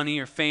and money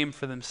or fame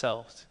for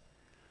themselves.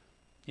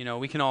 You know,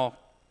 we can all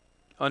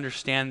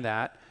understand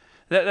that.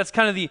 That's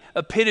kind of the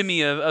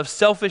epitome of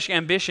selfish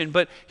ambition.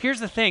 But here's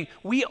the thing.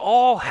 We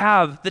all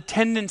have the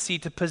tendency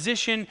to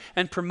position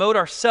and promote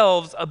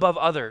ourselves above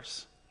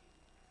others.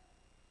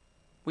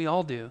 We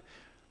all do.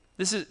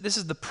 This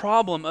is the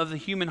problem of the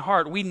human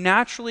heart. We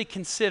naturally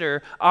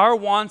consider our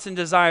wants and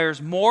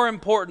desires more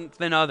important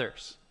than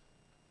others.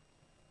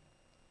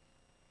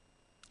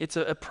 It's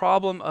a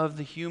problem of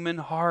the human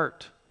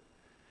heart.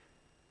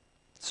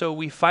 So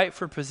we fight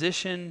for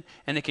position,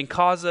 and it can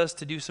cause us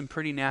to do some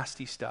pretty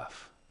nasty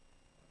stuff.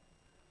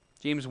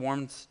 James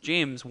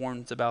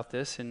warns about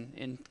this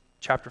in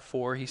chapter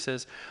 4. He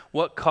says,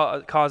 what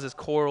causes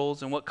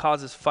quarrels and what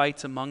causes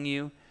fights among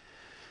you?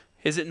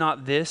 Is it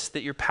not this,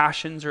 that your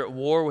passions are at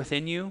war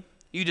within you?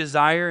 You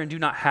desire and do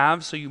not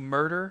have, so you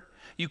murder.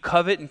 You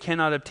covet and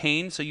cannot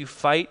obtain, so you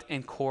fight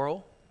and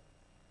quarrel.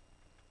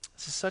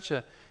 This is such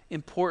an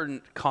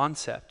important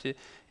concept.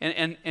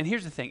 And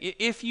here's the thing.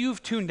 If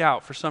you've tuned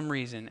out for some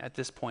reason at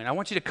this point, I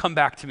want you to come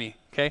back to me,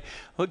 okay?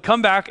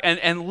 Come back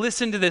and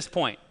listen to this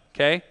point,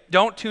 okay?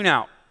 Don't tune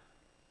out.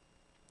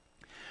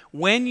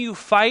 When you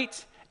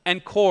fight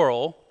and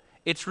quarrel,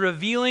 it's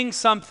revealing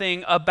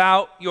something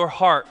about your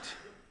heart.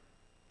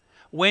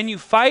 When you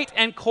fight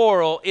and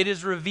quarrel, it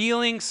is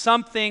revealing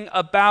something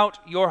about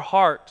your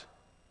heart.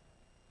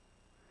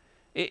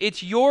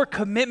 It's your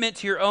commitment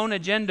to your own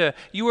agenda.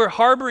 You are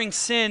harboring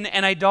sin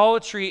and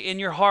idolatry in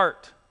your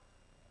heart.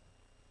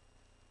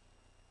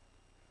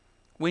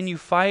 When you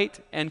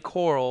fight and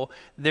quarrel,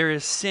 there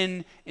is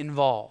sin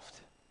involved.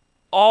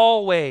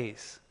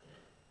 Always.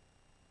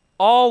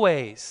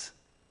 Always.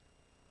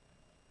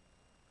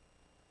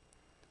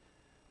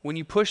 When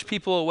you push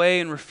people away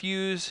and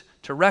refuse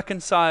to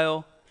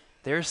reconcile,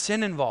 there is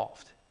sin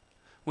involved.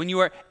 When you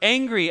are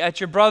angry at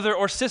your brother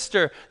or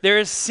sister, there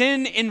is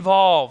sin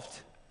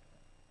involved.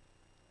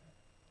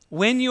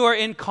 When you are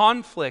in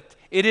conflict,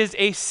 it is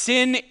a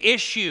sin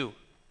issue.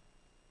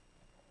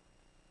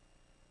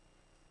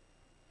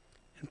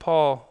 And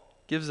Paul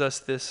gives us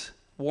this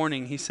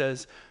warning. He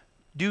says,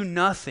 do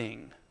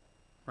nothing,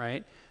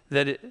 right?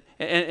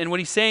 And what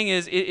he's saying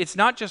is, it's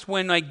not just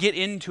when I get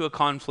into a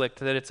conflict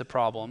that it's a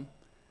problem.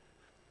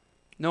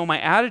 No,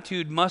 my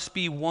attitude must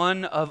be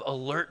one of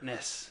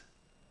alertness.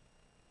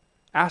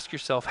 Ask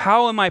yourself,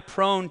 how am I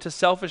prone to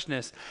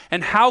selfishness?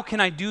 And how can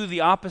I do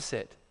the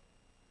opposite?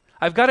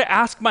 I've got to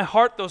ask my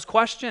heart those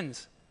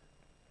questions.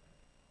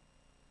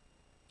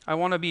 I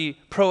want to be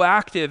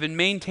proactive in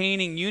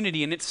maintaining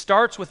unity, and it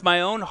starts with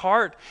my own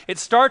heart. It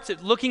starts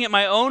at looking at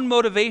my own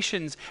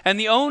motivations and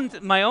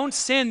my own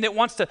sin that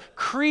wants to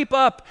creep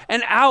up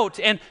and out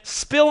and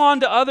spill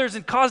onto others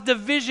and cause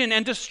division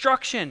and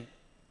destruction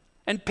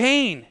and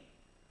pain.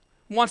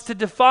 Wants to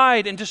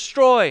divide and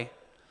destroy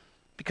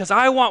because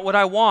I want what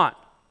I want.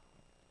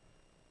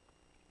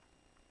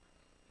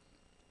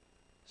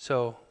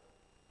 So,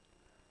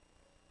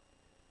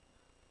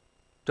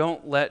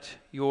 don't let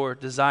your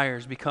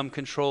desires become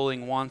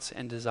controlling wants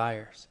and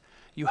desires.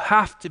 You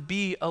have to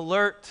be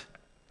alert.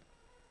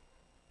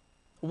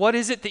 What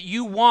is it that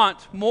you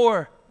want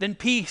more than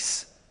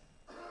peace?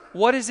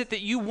 What is it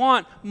that you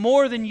want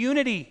more than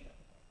unity?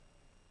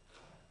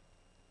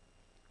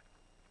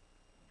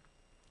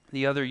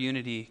 The other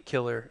unity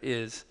killer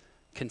is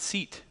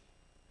conceit.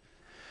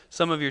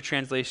 Some of your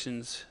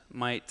translations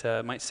might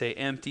say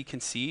empty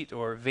conceit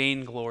or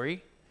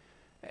vainglory.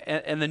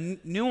 And the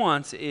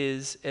nuance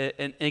is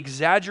an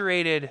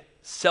exaggerated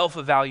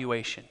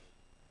self-evaluation.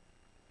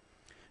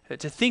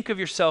 To think of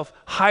yourself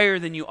higher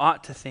than you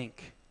ought to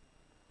think.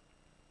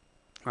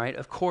 Right?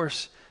 Of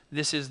course,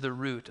 this is the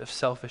root of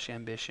selfish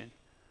ambition.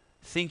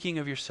 Thinking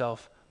of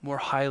yourself more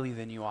highly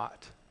than you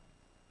ought.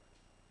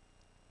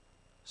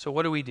 So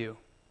what do we do?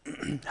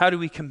 How do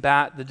we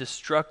combat the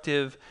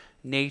destructive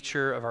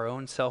nature of our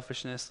own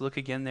selfishness? Look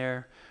again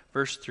there,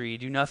 verse 3.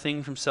 Do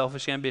nothing from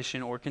selfish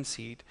ambition or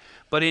conceit,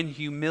 but in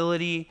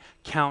humility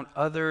count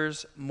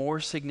others more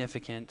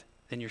significant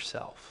than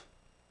yourself.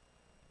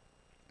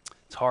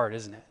 It's hard,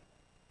 isn't it?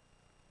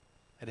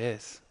 It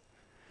is.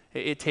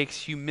 It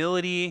takes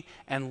humility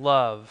and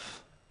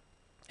love,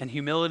 and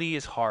humility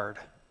is hard.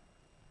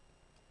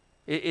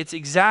 It's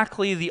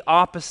exactly the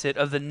opposite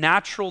of the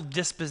natural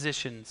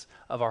dispositions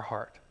of our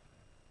heart.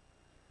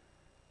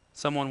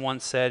 Someone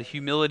once said,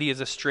 humility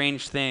is a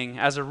strange thing.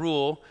 As a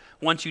rule,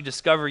 once you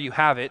discover you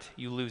have it,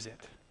 you lose it.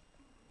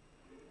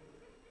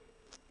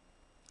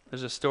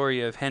 There's a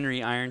story of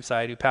Henry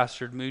Ironside, who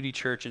pastored Moody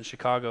Church in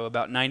Chicago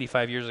about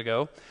 95 years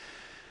ago.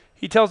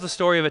 He tells the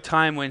story of a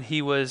time when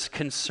he was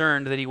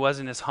concerned that he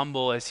wasn't as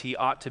humble as he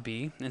ought to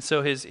be. And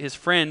so his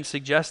friend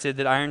suggested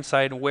that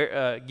Ironside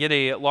get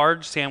a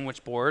large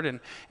sandwich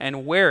board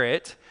and wear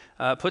it,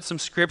 put some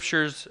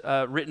scriptures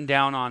written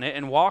down on it,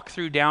 and walk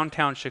through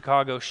downtown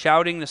Chicago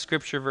shouting the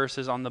scripture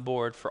verses on the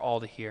board for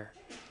all to hear.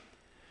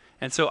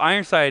 And so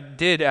Ironside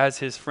did as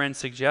his friend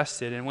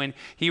suggested, and when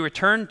he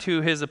returned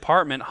to his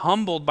apartment,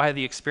 humbled by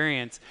the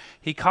experience,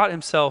 he caught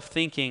himself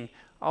thinking,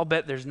 I'll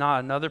bet there's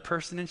not another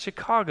person in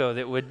Chicago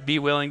that would be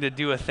willing to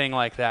do a thing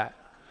like that.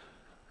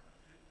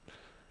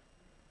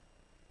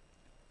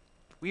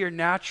 We are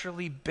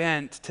naturally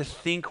bent to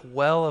think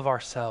well of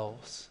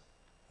ourselves.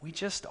 We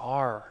just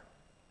are.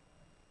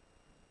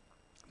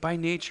 By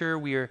nature,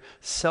 we are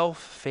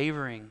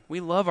self-favoring. We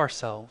love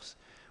ourselves.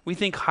 We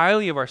think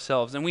highly of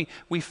ourselves, and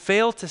we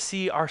fail to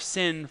see our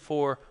sin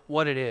for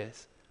what it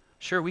is.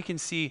 Sure, we can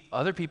see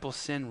other people's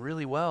sin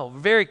really well,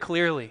 very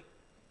clearly.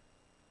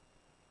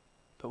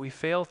 But we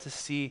fail to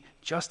see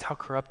just how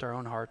corrupt our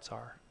own hearts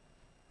are.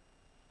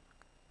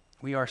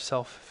 We are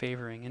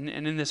self-favoring, and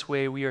in this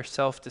way we are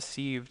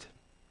self-deceived.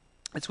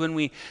 It's when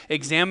we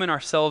examine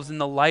ourselves in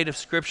the light of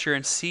Scripture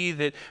and see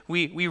that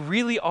we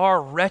really are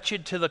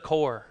wretched to the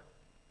core.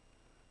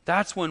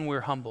 That's when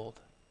we're humbled.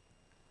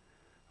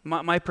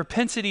 My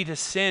propensity to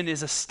sin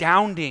is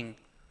astounding.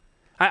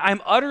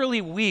 I'm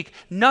utterly weak.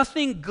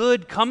 Nothing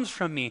good comes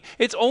from me.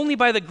 It's only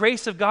by the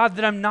grace of God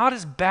that I'm not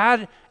as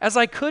bad as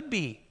I could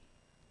be.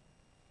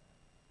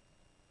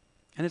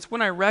 And it's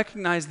when I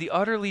recognize the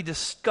utterly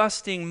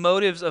disgusting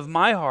motives of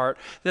my heart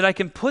that I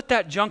can put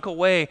that junk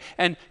away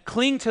and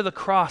cling to the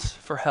cross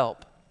for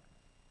help.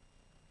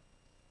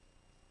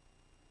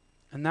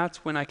 And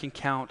that's when I can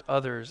count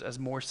others as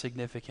more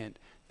significant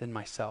than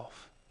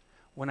myself.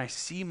 When I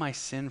see my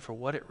sin for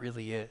what it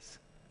really is.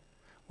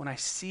 When I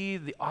see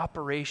the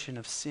operation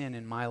of sin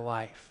in my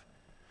life.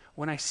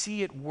 When I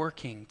see it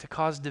working to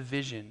cause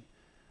division.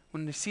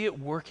 When I see it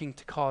working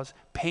to cause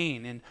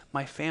pain in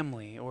my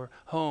family or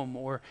home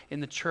or in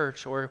the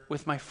church or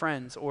with my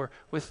friends or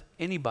with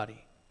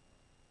anybody.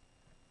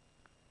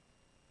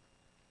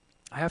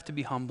 I have to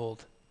be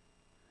humbled.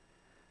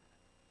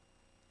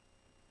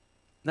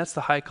 That's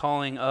the high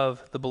calling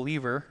of the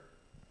believer,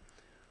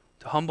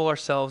 to humble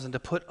ourselves and to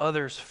put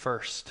others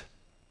first.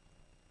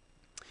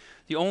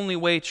 The only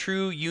way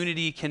true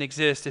unity can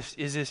exist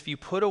is if you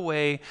put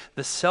away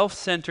the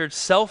self-centered,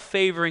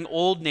 self-favoring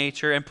old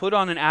nature and put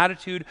on an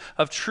attitude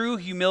of true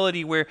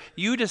humility where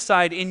you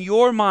decide in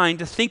your mind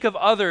to think of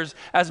others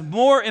as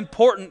more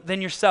important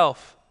than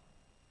yourself.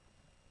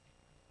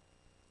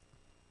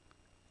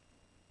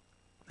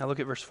 Now look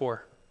at verse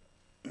 4.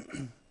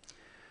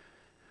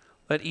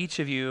 Let each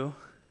of you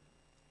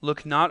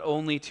look not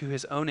only to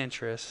his own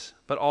interests,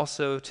 but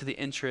also to the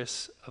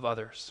interests of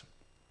others.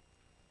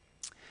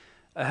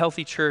 A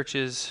healthy church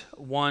is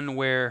one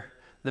where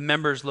the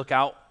members look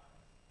out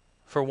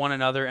for one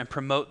another and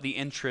promote the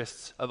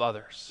interests of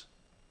others.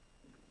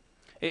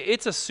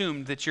 It's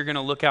assumed that you're going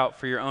to look out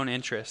for your own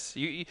interests.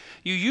 You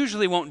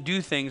usually won't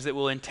do things that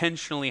will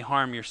intentionally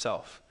harm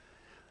yourself.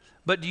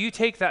 But do you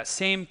take that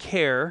same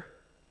care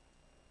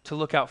to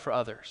look out for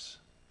others?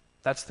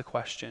 That's the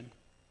question.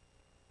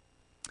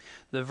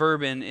 The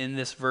verb in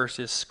this verse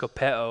is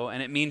skopeo,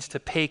 and it means to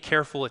pay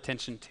careful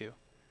attention to.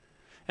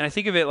 And I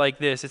think of it like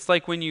this. It's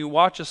like when you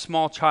watch a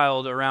small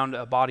child around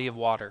a body of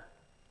water.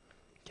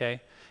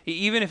 Okay?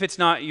 Even if it's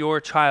not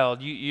your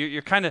child,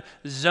 you're kind of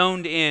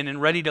zoned in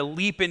and ready to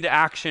leap into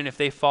action if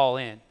they fall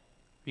in.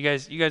 You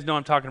guys know what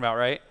I'm talking about,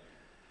 right?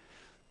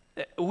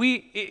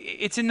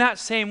 It's in that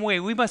same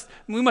way. We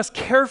must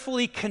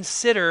carefully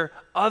consider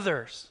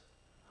others.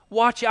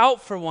 Watch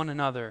out for one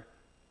another.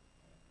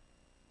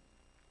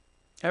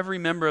 Every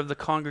member of the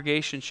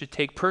congregation should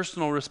take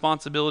personal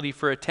responsibility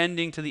for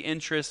attending to the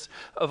interests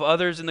of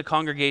others in the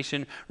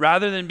congregation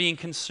rather than being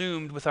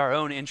consumed with our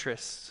own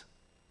interests.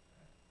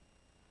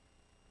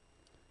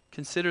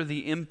 Consider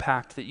the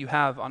impact that you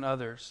have on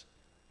others,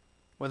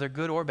 whether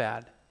good or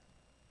bad.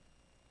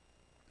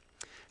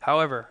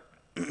 However,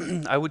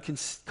 I would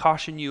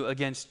caution you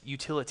against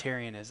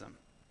utilitarianism.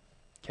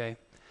 Okay?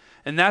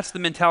 And that's the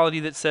mentality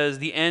that says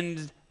the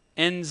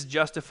ends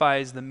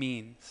justifies the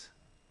means.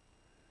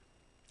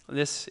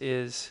 This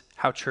is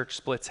how church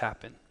splits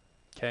happen.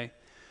 Okay?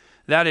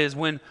 That is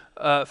when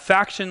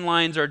faction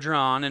lines are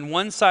drawn and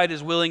one side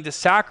is willing to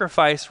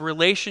sacrifice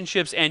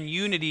relationships and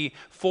unity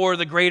for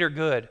the greater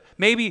good.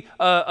 Maybe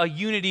a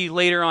unity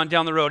later on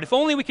down the road. If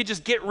only we could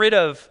just get rid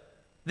of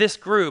this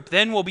group,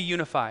 then we'll be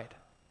unified.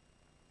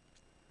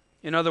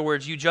 In other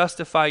words, you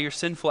justify your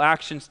sinful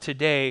actions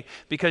today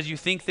because you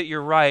think that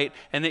you're right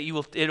and that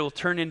it'll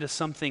turn into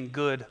something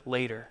good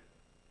later.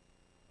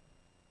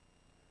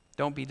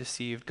 Don't be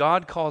deceived.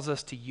 God calls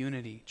us to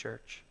unity,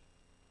 church.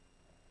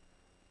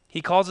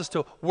 He calls us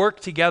to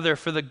work together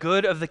for the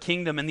good of the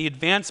kingdom and the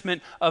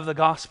advancement of the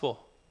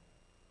gospel.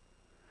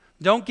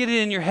 Don't get it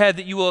in your head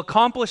that you will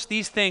accomplish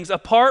these things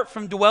apart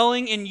from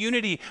dwelling in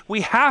unity.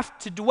 We have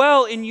to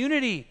dwell in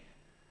unity.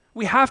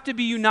 We have to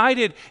be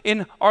united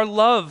in our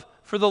love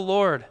for the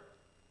Lord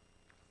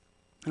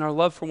and our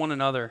love for one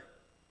another.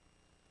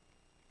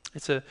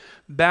 It's a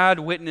bad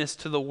witness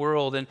to the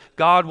world, and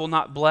God will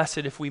not bless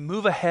it if we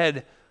move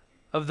ahead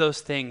of those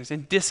things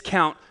and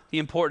discount the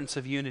importance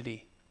of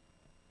unity.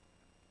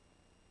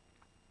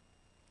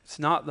 It's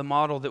not the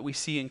model that we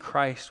see in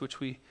Christ, which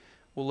we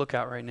will look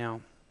at right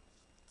now.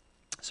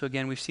 So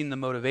again, we've seen the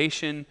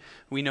motivation,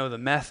 we know the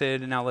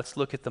method, and now let's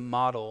look at the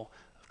model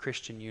of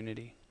Christian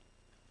unity.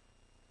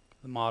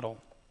 The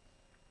model.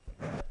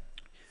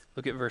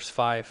 Look at verse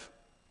 5.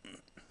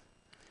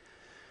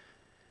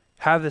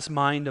 Have this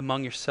mind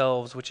among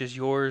yourselves, which is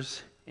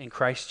yours in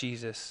Christ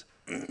Jesus,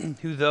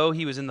 who though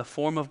he was in the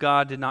form of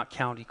God, did not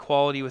count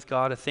equality with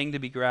God a thing to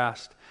be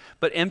grasped,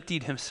 but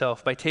emptied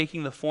himself by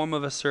taking the form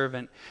of a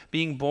servant,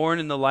 being born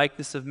in the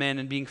likeness of men,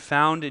 and being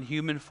found in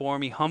human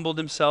form, he humbled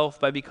himself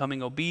by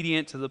becoming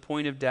obedient to the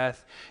point of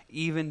death,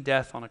 even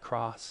death on a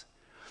cross.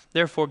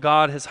 Therefore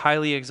God has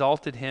highly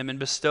exalted him and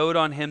bestowed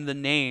on him the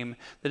name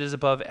that is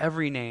above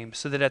every name,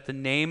 so that at the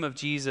name of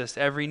Jesus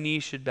every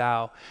knee should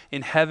bow,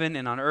 in heaven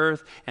and on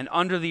earth and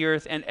under the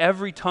earth, and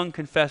every tongue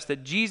confess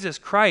that Jesus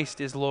Christ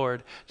is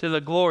Lord, to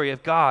the glory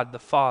of God the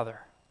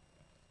Father.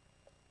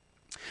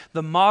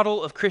 The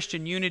model of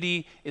Christian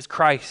unity is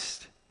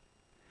Christ.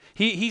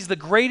 He's the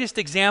greatest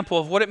example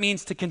of what it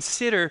means to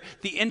consider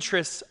the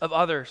interests of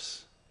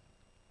others.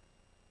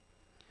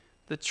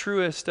 The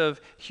truest of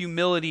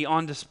humility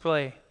on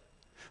display.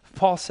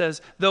 Paul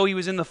says, though he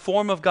was in the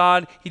form of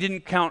God, he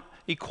didn't count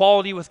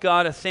equality with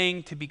God a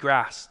thing to be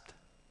grasped.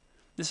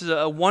 This is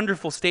a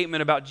wonderful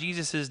statement about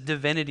Jesus'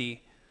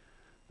 divinity.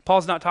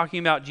 Paul's not talking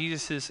about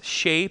Jesus'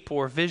 shape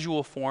or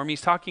visual form.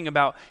 He's talking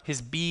about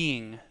his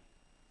being.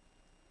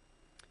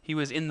 He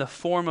was in the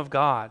form of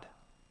God.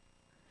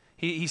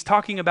 He's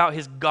talking about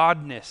his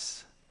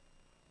godness.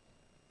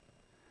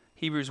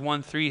 Hebrews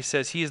 1:3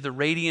 says, he is the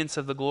radiance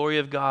of the glory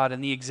of God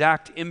and the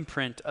exact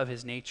imprint of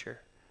his nature.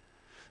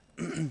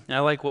 And I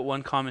like what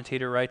one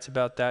commentator writes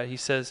about that. He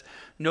says,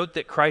 note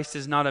that Christ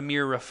is not a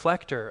mere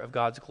reflector of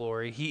God's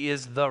glory. He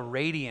is the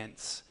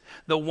radiance,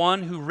 the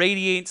one who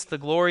radiates the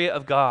glory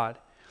of God.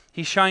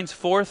 He shines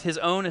forth his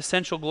own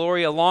essential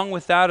glory along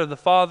with that of the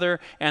Father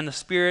and the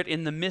Spirit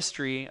in the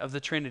mystery of the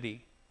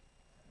Trinity.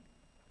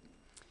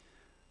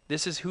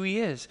 This is who he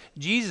is.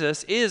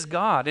 Jesus is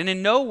God, and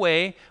in no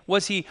way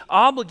was he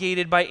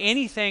obligated by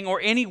anything or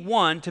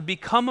anyone to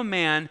become a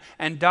man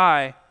and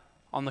die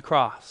on the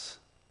cross.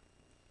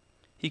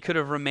 He could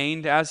have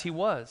remained as he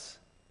was,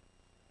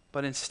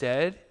 but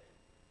instead,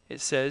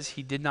 it says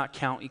he did not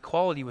count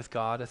equality with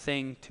God a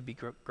thing to be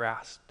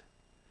grasped.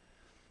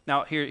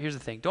 Now, here's the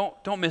thing.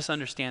 Don't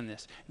misunderstand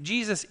this.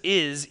 Jesus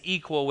is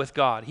equal with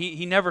God.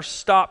 He never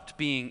stopped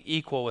being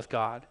equal with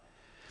God.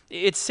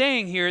 It's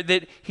saying here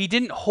that he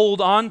didn't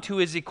hold on to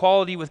his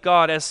equality with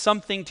God as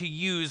something to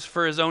use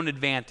for his own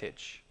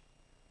advantage.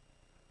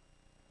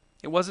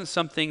 It wasn't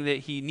something that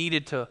he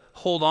needed to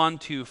hold on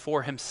to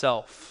for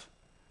himself.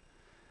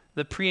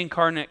 The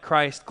pre-incarnate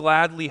Christ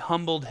gladly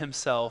humbled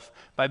himself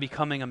by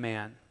becoming a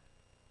man.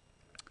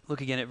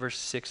 Look again at verse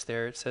 6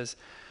 there. It says,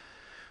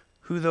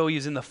 who though he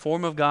is in the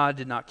form of God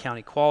did not count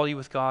equality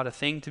with God a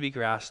thing to be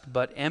grasped,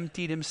 but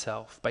emptied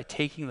himself by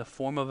taking the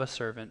form of a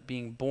servant,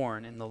 being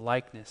born in the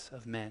likeness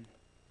of men.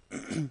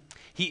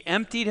 He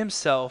emptied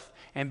himself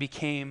and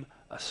became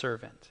a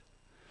servant.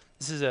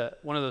 This is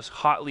one of those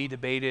hotly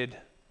debated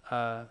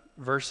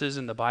verses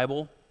in the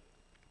Bible.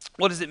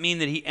 What does it mean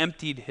that he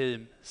emptied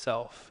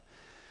himself?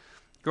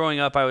 Growing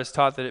up, I was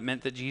taught that it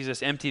meant that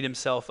Jesus emptied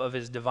himself of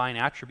his divine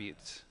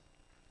attributes.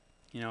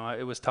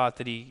 It was taught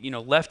that he,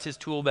 left his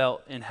tool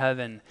belt in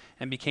heaven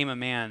and became a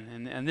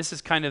man. And this is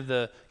kind of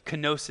the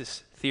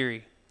kenosis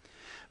theory.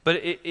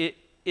 But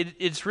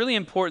it's really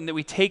important that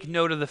we take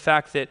note of the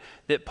fact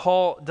that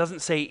Paul doesn't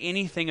say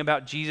anything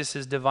about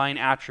Jesus' divine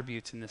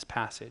attributes in this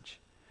passage.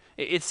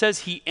 It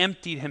says he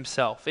emptied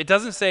himself. It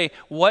doesn't say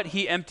what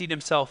he emptied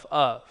himself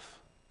of.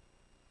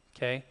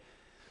 Okay?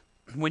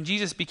 When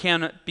Jesus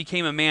became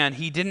a man,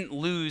 he didn't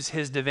lose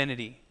his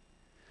divinity.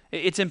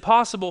 It's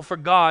impossible for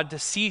God to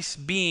cease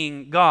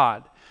being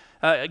God.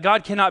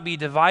 God cannot be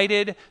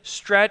divided,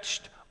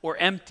 stretched, or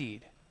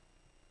emptied.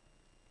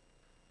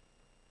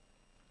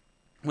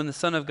 When the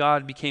Son of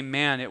God became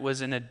man, it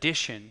was an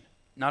addition,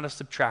 not a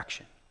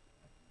subtraction.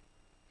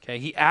 Okay,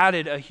 he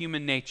added a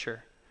human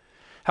nature.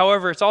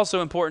 However, it's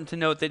also important to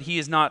note that he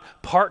is not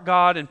part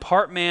God and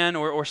part man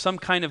or some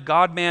kind of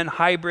God-man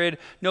hybrid.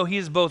 No, he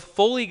is both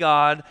fully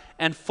God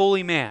and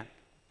fully man.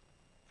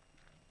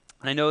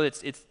 And I know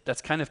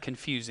that's kind of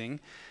confusing,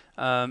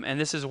 and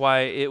this is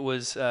why it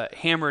was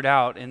hammered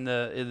out in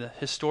the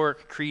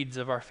historic creeds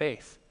of our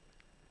faith.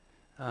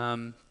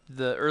 The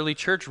early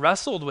church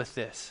wrestled with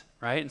this,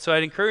 right? And so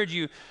I'd encourage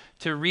you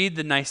to read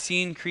the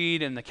Nicene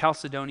Creed and the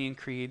Chalcedonian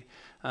Creed.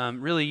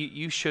 Really,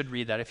 you should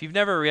read that. If you've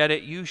never read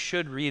it, you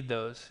should read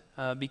those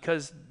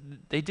because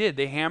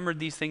they hammered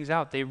these things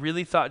out. They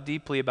really thought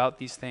deeply about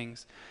these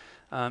things,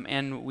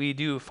 and we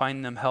do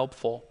find them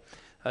helpful.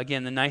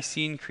 Again, the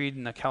Nicene Creed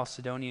and the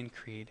Chalcedonian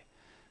Creed.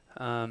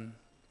 And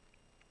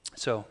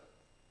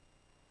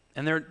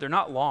they're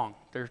not long.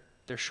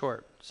 They're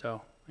short.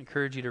 So I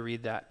encourage you to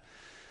read that.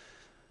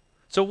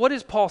 So what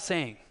is Paul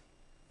saying?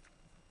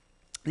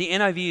 The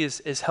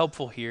NIV is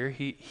helpful here.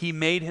 He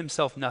made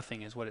himself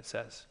nothing, is what it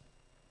says.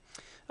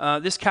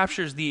 This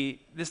captures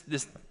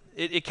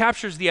it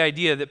captures the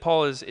idea that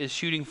Paul is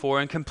shooting for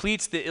and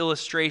completes the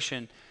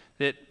illustration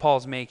that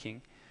Paul's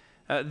making.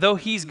 Though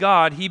he's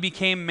God, he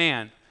became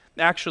man.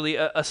 Actually,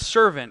 a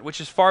servant,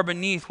 which is far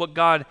beneath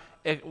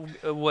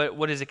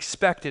what is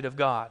expected of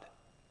God.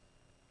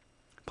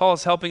 Paul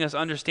is helping us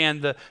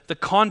understand the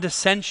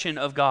condescension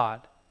of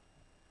God.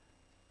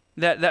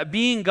 That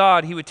being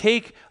God, he would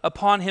take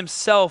upon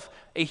himself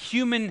a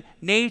human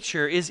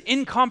nature is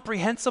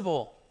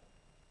incomprehensible.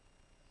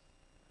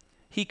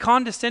 He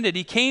condescended.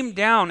 He came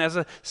down as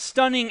a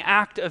stunning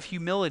act of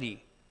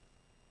humility.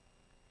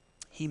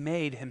 He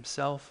made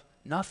himself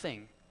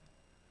nothing.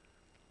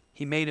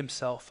 He made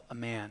himself a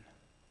man.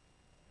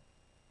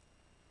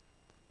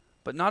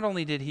 But not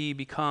only did he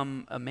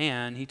become a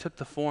man, he took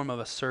the form of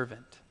a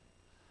servant.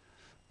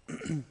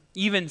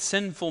 Even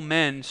sinful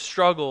men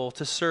struggle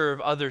to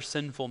serve other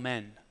sinful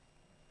men.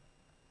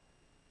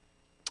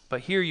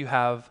 But here you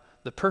have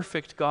the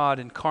perfect God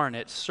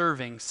incarnate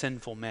serving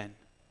sinful men.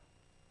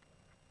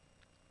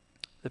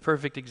 The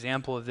perfect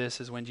example of this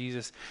is when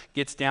Jesus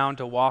gets down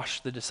to wash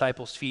the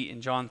disciples' feet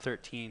in John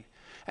 13.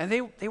 And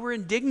they were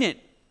indignant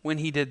when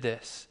he did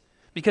this,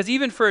 because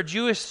even for a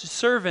Jewish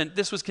servant,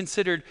 this was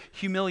considered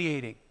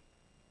humiliating.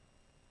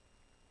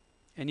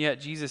 And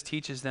yet Jesus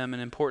teaches them an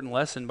important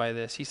lesson by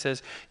this. He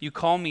says, "You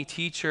call me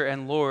teacher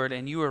and Lord,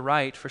 and you are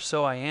right, for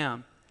so I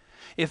am.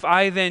 If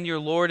I then, your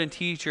Lord and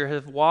teacher,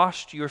 have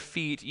washed your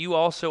feet, you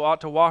also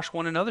ought to wash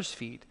one another's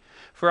feet.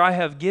 For I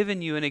have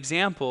given you an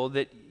example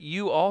that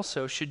you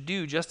also should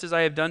do just as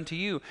I have done to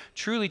you.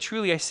 Truly,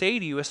 truly, I say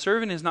to you, a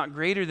servant is not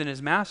greater than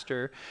his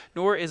master,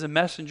 nor is a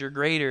messenger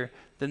greater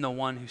than the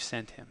one who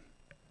sent him."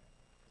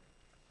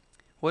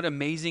 What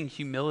amazing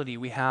humility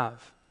we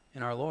have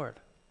in our Lord.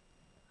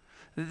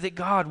 That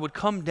God would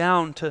come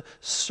down to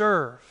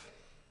serve,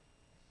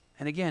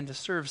 and again, to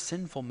serve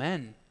sinful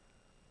men.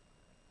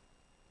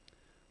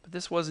 But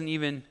this wasn't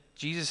even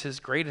Jesus'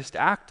 greatest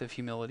act of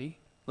humility.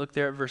 Look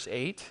there at verse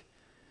 8.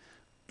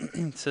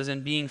 It says,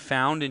 "And being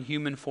found in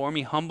human form,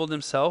 he humbled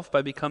himself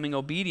by becoming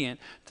obedient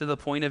to the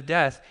point of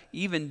death,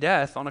 even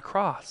death on a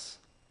cross."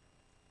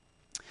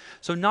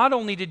 So not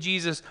only did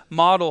Jesus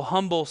model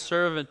humble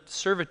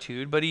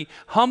servitude, but he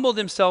humbled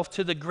himself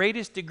to the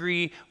greatest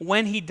degree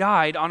when he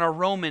died on a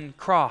Roman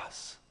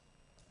cross.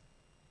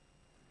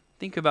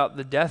 Think about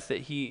the death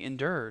that he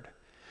endured.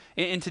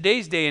 In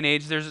today's day and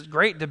age, there's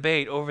great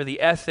debate over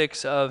the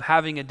ethics of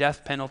having a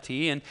death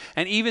penalty, and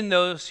even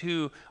those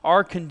who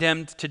are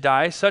condemned to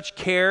die, such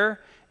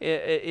care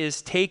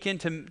is taken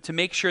to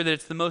make sure that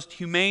it's the most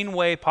humane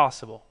way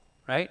possible,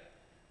 right?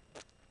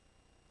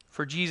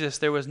 For Jesus,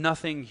 there was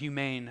nothing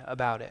humane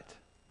about it.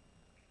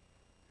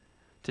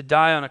 To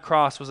die on a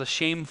cross was a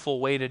shameful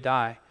way to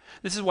die.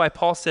 This is why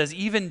Paul says,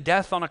 even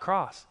death on a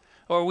cross.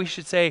 Or we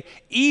should say,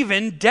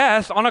 even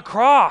death on a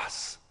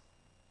cross.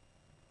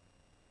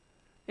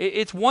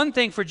 It's one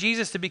thing for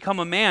Jesus to become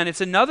a man.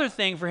 It's another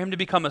thing for him to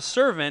become a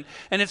servant.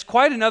 And it's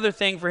quite another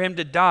thing for him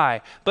to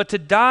die. But to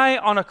die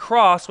on a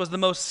cross was the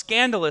most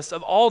scandalous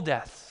of all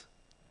deaths.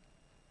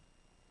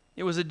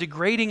 It was a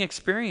degrading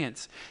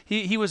experience.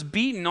 He was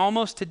beaten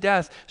almost to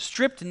death,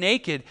 stripped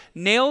naked,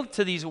 nailed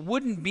to these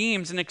wooden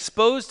beams and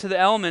exposed to the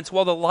elements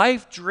while the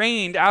life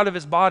drained out of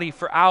his body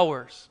for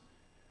hours.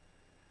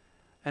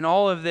 And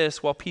all of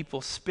this while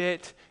people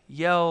spit,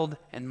 yelled,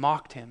 and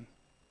mocked him.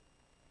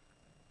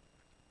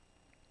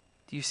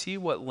 Do you see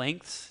what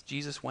lengths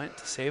Jesus went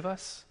to save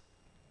us?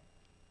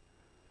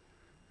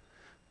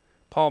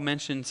 Paul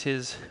mentions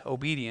his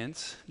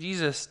obedience.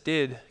 Jesus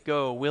did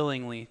go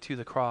willingly to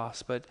the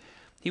cross, but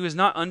he was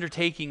not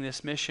undertaking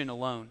this mission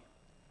alone.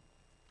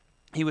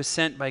 He was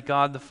sent by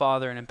God the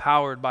Father and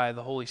empowered by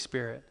the Holy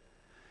Spirit.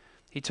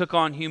 He took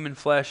on human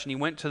flesh and he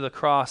went to the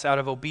cross out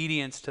of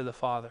obedience to the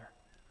Father.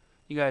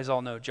 You guys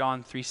all know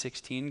John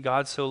 3:16,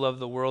 God so loved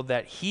the world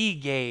that he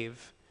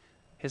gave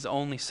his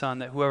only Son,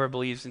 that whoever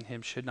believes in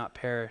him should not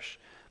perish,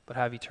 but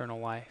have eternal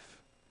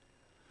life.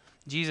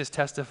 Jesus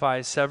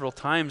testifies several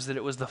times that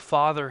it was the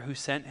Father who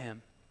sent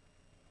him.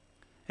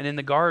 And in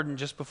the garden,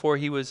 just before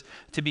he was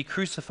to be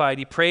crucified,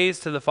 he prays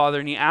to the Father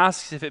and he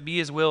asks if it be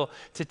his will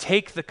to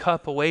take the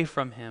cup away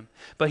from him.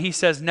 But he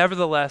says,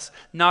 nevertheless,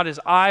 not as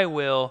I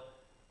will,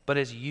 but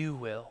as you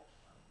will.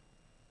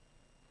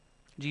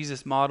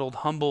 Jesus modeled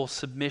humble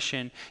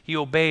submission. He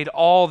obeyed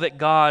all that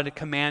God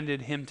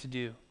commanded him to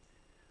do.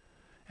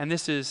 And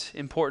this is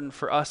important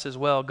for us as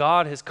well.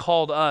 God has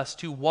called us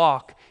to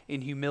walk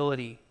in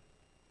humility,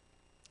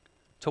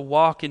 to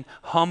walk in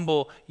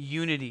humble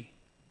unity.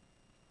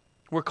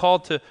 We're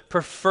called to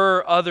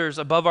prefer others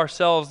above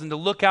ourselves and to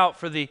look out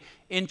for the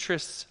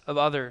interests of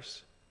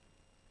others.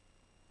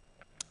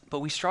 But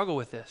we struggle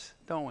with this,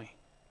 don't we?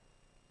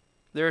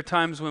 There are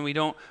times when we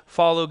don't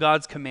follow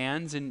God's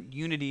commands and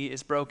unity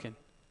is broken.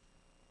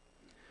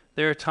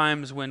 There are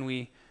times when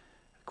we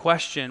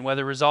question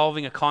whether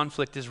resolving a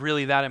conflict is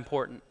really that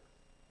important.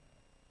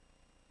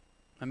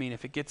 I mean,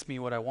 if it gets me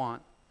what I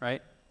want,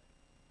 right?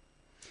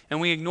 And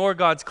we ignore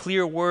God's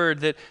clear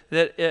word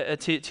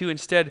to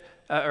instead,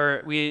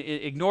 or we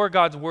ignore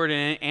God's word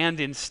and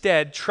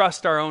instead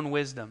trust our own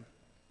wisdom.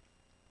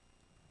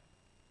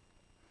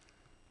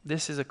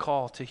 This is a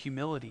call to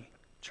humility,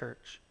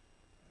 church.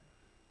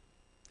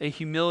 A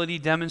humility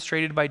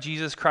demonstrated by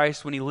Jesus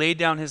Christ when he laid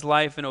down his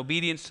life in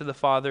obedience to the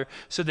Father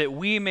so that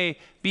we may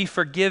be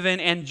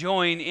forgiven and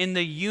join in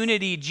the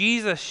unity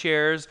Jesus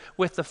shares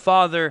with the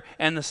Father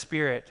and the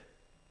Spirit.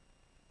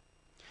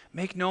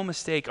 Make no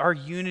mistake, our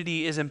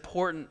unity is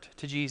important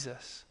to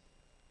Jesus.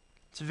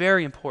 It's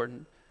very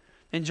important.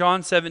 In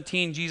John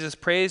 17, Jesus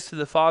prays to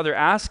the Father,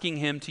 asking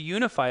him to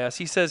unify us.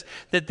 He says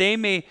that they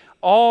may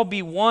all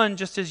be one,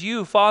 just as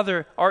you,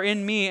 Father, are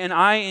in me and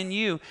I in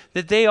you,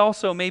 that they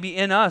also may be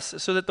in us,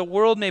 so that the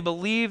world may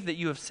believe that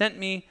you have sent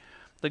me.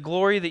 The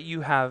glory that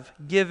you have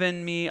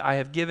given me, I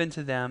have given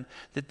to them,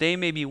 that they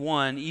may be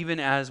one, even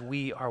as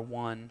we are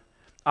one.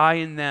 I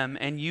in them,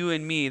 and you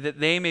in me,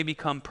 that they may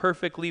become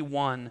perfectly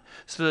one,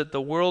 so that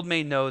the world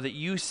may know that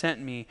you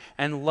sent me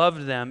and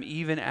loved them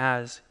even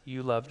as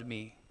you loved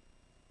me.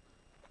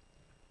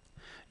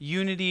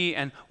 Unity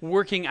and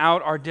working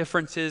out our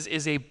differences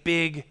is a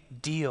big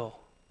deal.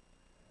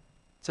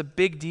 It's a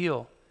big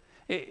deal.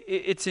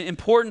 It's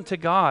important to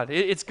God.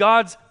 It's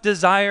God's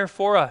desire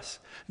for us.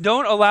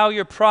 Don't allow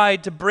your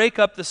pride to break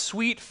up the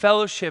sweet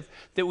fellowship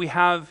that we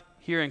have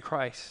here in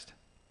Christ.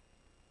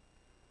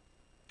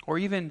 Or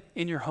even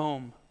in your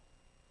home,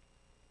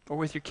 or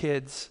with your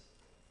kids,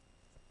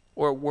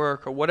 or at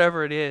work, or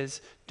whatever it is.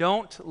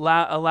 Don't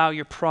allow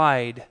your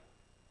pride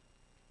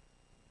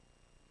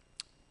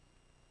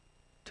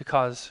to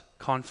cause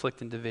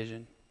conflict and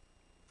division.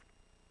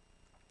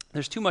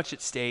 There's too much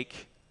at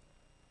stake.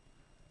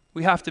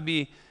 We have to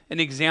be an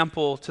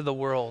example to the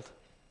world.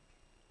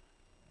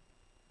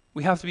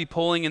 We have to be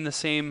pulling in the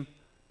same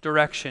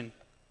direction.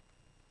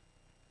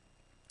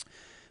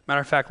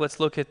 Matter of fact, let's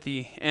look at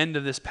the end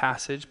of this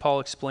passage.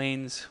 Paul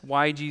explains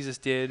why Jesus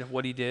did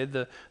what he did,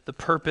 the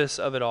purpose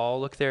of it all.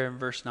 Look there in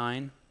verse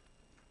 9.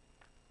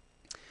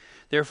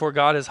 Therefore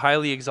God has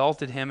highly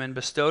exalted him and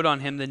bestowed on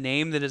him the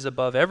name that is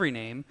above every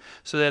name,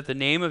 so that at the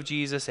name of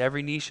Jesus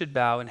every knee should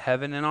bow in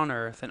heaven and on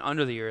earth and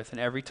under the earth, and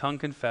every tongue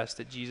confess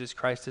that Jesus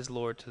Christ is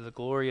Lord, to the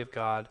glory of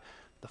God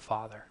the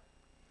Father.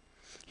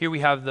 Here we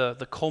have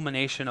the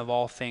culmination of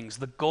all things,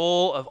 the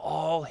goal of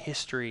all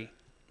history,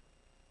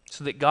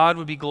 so that God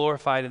would be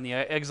glorified in the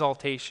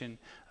exaltation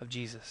of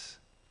Jesus.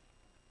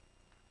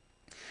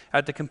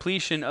 At the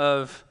completion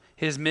of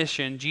his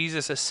mission,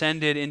 Jesus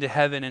ascended into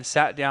heaven and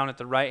sat down at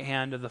the right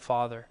hand of the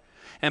Father.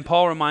 And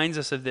Paul reminds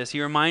us of this.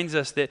 He reminds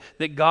us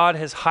that God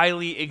has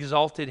highly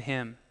exalted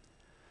him.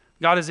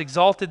 God has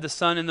exalted the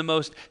Son in the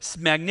most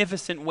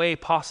magnificent way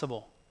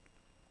possible.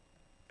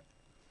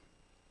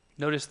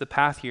 Notice the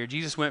path here.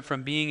 Jesus went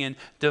from being in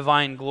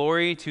divine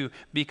glory to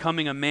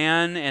becoming a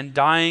man and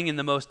dying in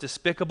the most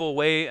despicable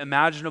way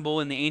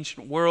imaginable in the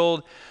ancient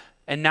world,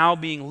 and now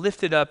being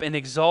lifted up and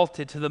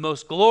exalted to the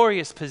most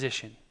glorious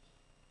position.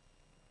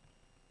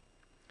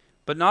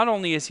 But not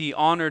only is he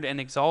honored and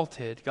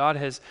exalted, God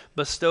has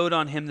bestowed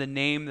on him the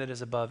name that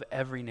is above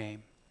every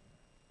name.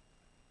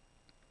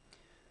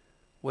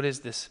 What is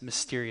this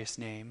mysterious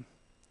name?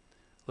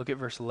 Look at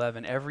verse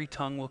 11. Every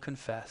tongue will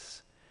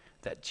confess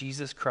that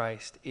Jesus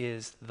Christ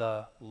is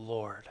the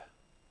Lord.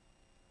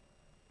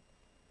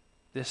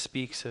 This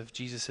speaks of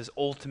Jesus'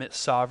 ultimate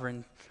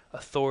sovereign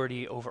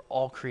authority over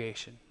all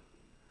creation.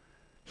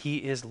 He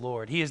is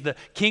Lord. He is the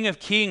King of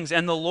kings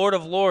and the Lord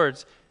of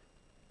lords.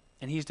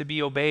 And he's to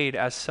be obeyed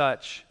as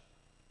such.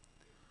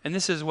 And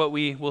this is what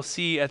we will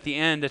see at the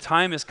end. A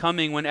time is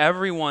coming when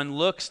everyone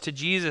looks to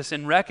Jesus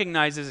and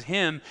recognizes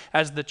him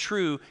as the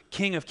true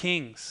King of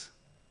Kings.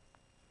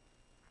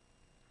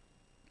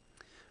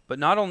 But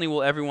not only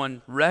will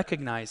everyone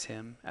recognize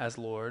him as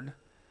Lord,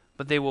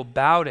 but they will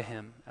bow to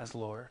him as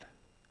Lord.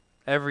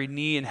 Every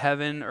knee in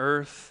heaven,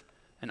 earth,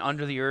 and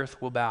under the earth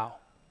will bow.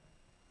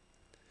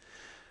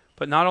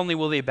 But not only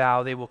will they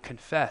bow, they will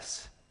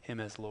confess him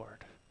as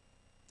Lord.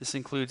 This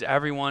includes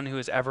everyone who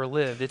has ever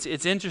lived.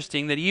 It's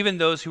interesting that even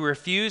those who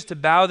refuse to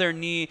bow their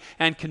knee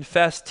and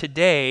confess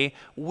today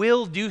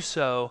will do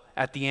so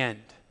at the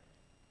end.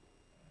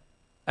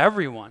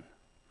 Everyone.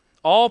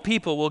 All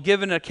people will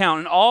give an account,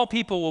 and all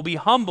people will be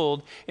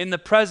humbled in the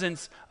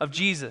presence of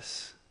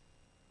Jesus.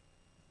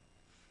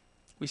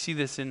 We see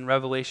this in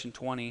Revelation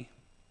 20.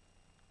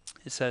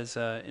 It says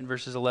in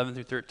verses 11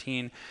 through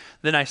 13,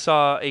 "Then I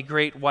saw a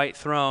great white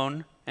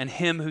throne, and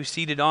him who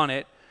seated on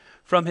it.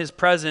 From his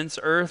presence,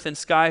 earth and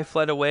sky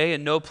fled away,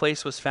 and no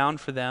place was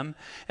found for them.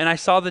 And I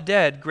saw the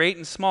dead, great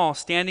and small,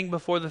 standing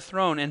before the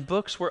throne, and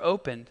books were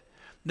opened.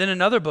 Then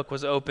another book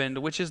was opened,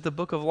 which is the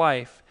book of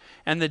life.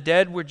 And the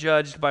dead were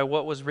judged by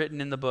what was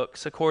written in the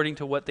books, according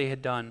to what they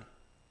had done.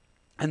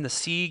 And the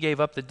sea gave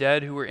up the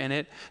dead who were in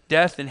it.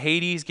 Death and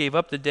Hades gave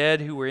up the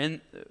dead who were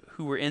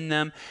in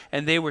them,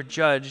 and they were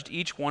judged,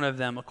 each one of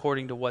them,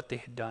 according to what they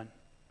had done."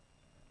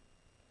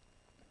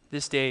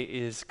 This day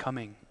is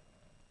coming.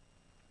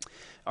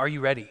 Are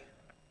you ready?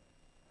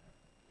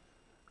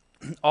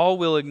 All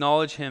will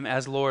acknowledge him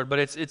as Lord, but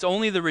it's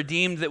only the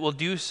redeemed that will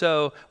do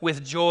so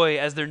with joy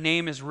as their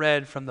name is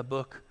read from the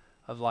book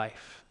of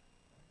life.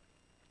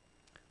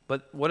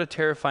 But what a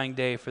terrifying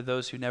day for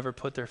those who never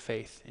put their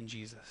faith in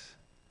Jesus.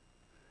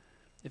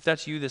 If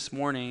that's you this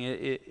morning,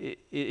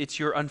 it's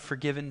your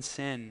unforgiven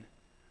sin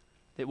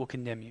that will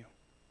condemn you.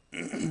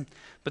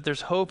 But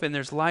there's hope and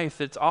there's life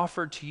that's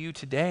offered to you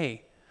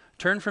today.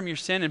 Turn from your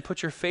sin and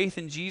put your faith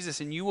in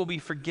Jesus, and you will be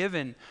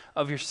forgiven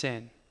of your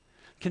sin.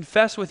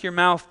 Confess with your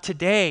mouth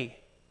today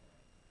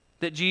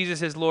that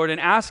Jesus is Lord, and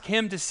ask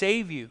him to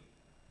save you.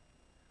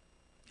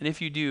 And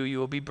if you do, you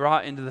will be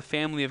brought into the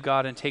family of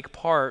God and take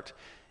part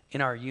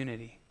in our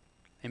unity.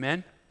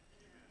 Amen?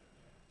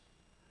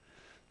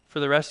 For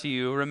the rest of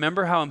you,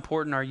 remember how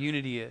important our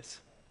unity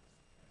is.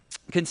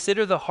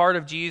 Consider the heart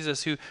of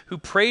Jesus who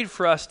prayed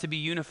for us to be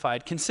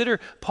unified. Consider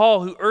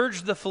Paul who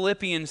urged the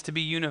Philippians to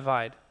be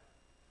unified.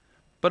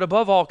 But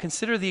above all,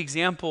 consider the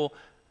example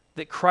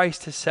that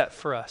Christ has set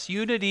for us.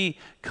 Unity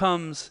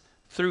comes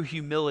through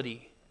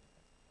humility.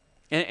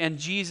 And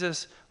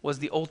Jesus was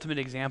the ultimate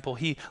example.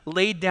 He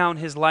laid down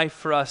his life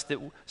for us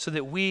so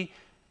that we,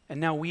 and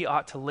now we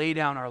ought to lay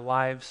down our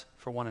lives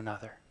for one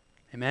another.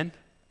 Amen?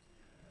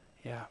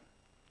 Yeah.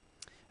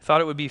 I thought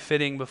it would be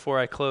fitting before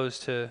I close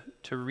to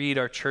read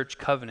our church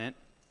covenant,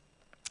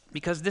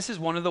 because this is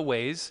one of the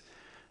ways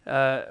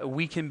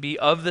we can be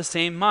of the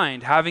same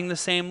mind, having the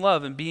same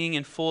love, and being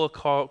in full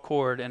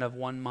accord and of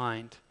one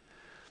mind.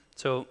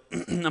 So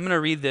I'm going to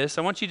read this.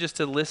 I want you just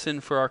to listen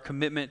for our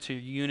commitment to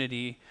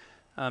unity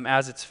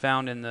as it's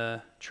found in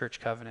the church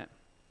covenant.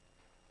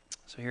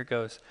 So here it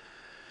goes.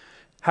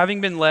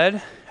 "Having been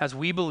led, as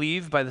we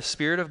believe, by the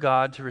Spirit of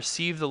God to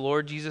receive the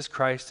Lord Jesus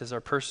Christ as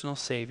our personal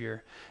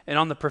Savior, and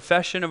on the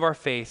profession of our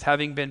faith,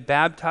 having been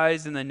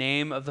baptized in the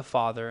name of the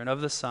Father and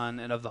of the Son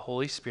and of the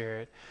Holy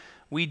Spirit,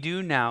 we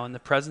do now, in the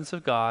presence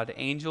of God,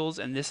 angels,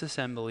 and this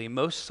assembly,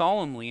 most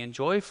solemnly and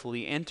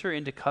joyfully enter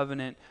into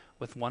covenant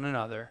with one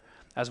another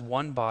as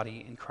one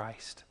body in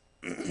Christ.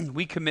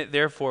 We commit,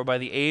 therefore, by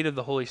the aid of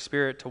the Holy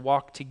Spirit, to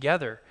walk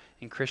together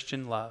in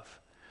Christian love,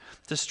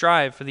 to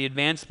strive for the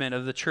advancement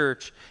of the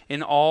church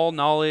in all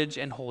knowledge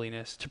and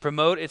holiness, to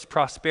promote its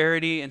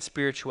prosperity and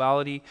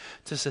spirituality,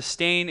 to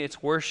sustain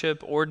its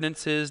worship,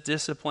 ordinances,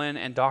 discipline,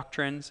 and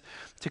doctrines,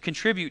 to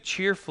contribute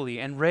cheerfully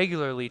and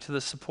regularly to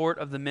the support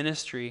of the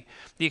ministry,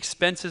 the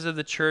expenses of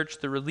the church,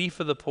 the relief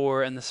of the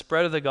poor, and the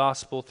spread of the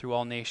gospel through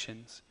all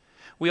nations.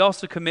 We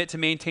also commit to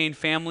maintain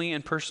family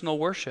and personal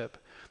worship,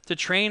 to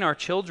train our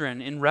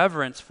children in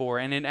reverence for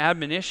and in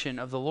admonition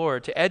of the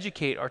Lord, to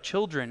educate our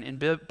children in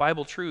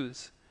Bible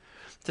truths,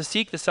 to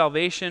seek the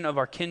salvation of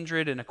our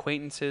kindred and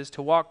acquaintances,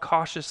 to walk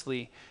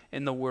cautiously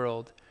in the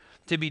world,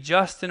 to be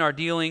just in our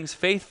dealings,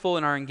 faithful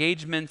in our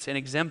engagements, and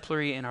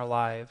exemplary in our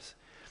lives,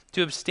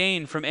 to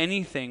abstain from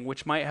anything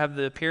which might have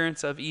the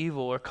appearance of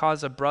evil or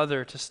cause a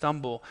brother to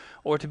stumble,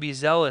 or to be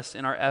zealous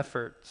in our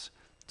efforts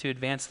to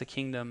advance the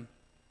kingdom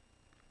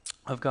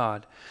of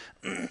God.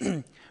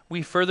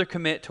 We further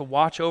commit to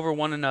watch over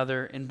one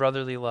another in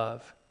brotherly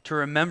love, to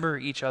remember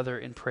each other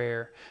in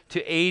prayer,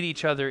 to aid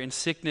each other in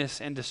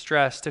sickness and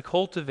distress, to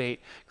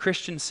cultivate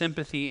Christian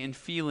sympathy in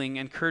feeling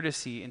and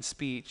courtesy in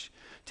speech,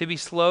 to be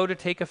slow to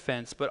take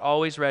offense, but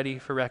always ready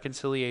for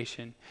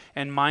reconciliation,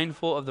 and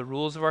mindful of the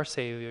rules of our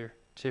Savior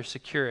to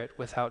secure it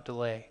without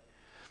delay.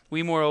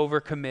 We moreover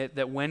commit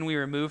that when we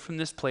remove from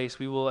this place,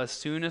 we will as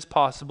soon as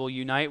possible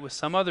unite with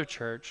some other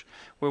church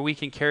where we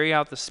can carry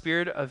out the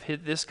spirit of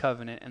this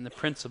covenant and the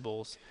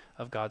principles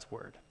of God's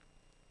word.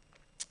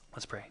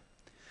 Let's pray.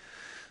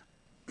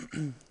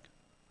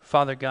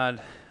 Father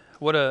God,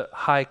 what a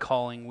high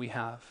calling we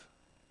have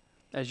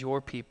as your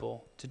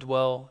people to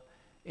dwell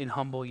in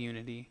humble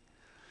unity.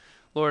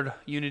 Lord,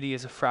 unity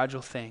is a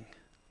fragile thing.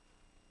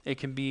 It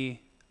can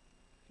be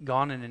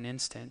gone in an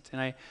instant.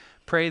 And I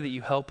pray that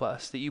you help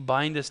us, that you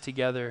bind us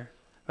together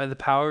by the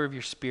power of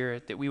your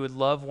Spirit, that we would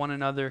love one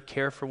another,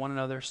 care for one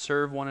another,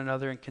 serve one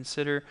another, and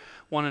consider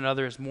one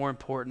another as more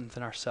important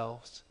than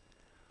ourselves.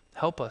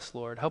 Help us,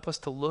 Lord. Help us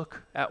to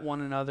look at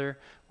one another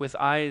with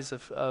eyes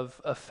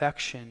of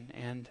affection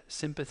and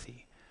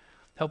sympathy.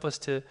 Help us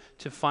to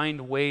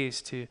find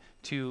ways to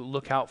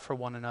look out for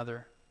one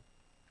another.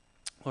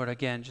 Lord,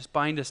 again, just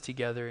bind us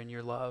together in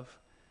your love.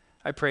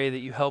 I pray that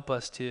you help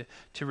us to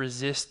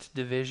resist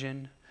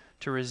division,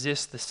 to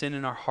resist the sin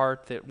in our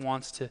heart that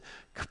wants to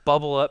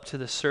bubble up to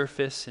the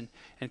surface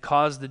and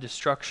cause the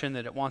destruction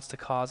that it wants to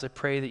cause. I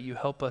pray that you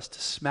help us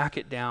to smack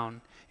it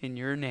down in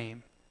your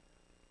name,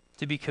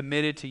 to be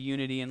committed to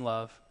unity and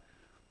love.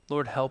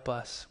 Lord, help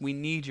us. We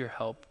need your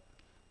help.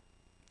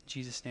 In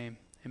Jesus' name,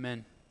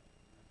 amen.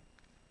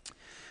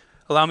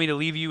 Allow me to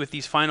leave you with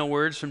these final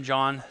words from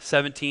John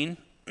 17,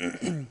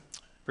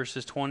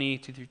 verses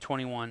 22 through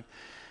 21.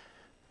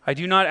 I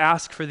do not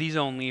ask for these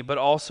only, but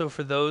also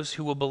for those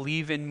who will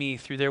believe in me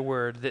through their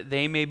word, that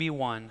they may be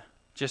one,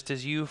 just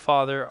as you,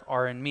 Father,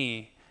 are in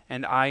me,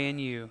 and I in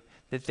you,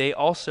 that they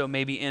also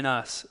may be in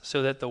us,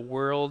 so that the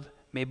world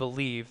may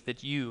believe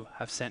that you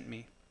have sent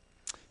me.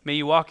 May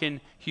you walk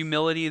in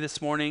humility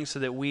this morning so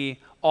that we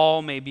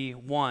all may be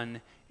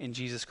one in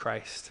Jesus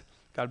Christ.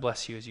 God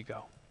bless you as you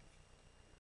go.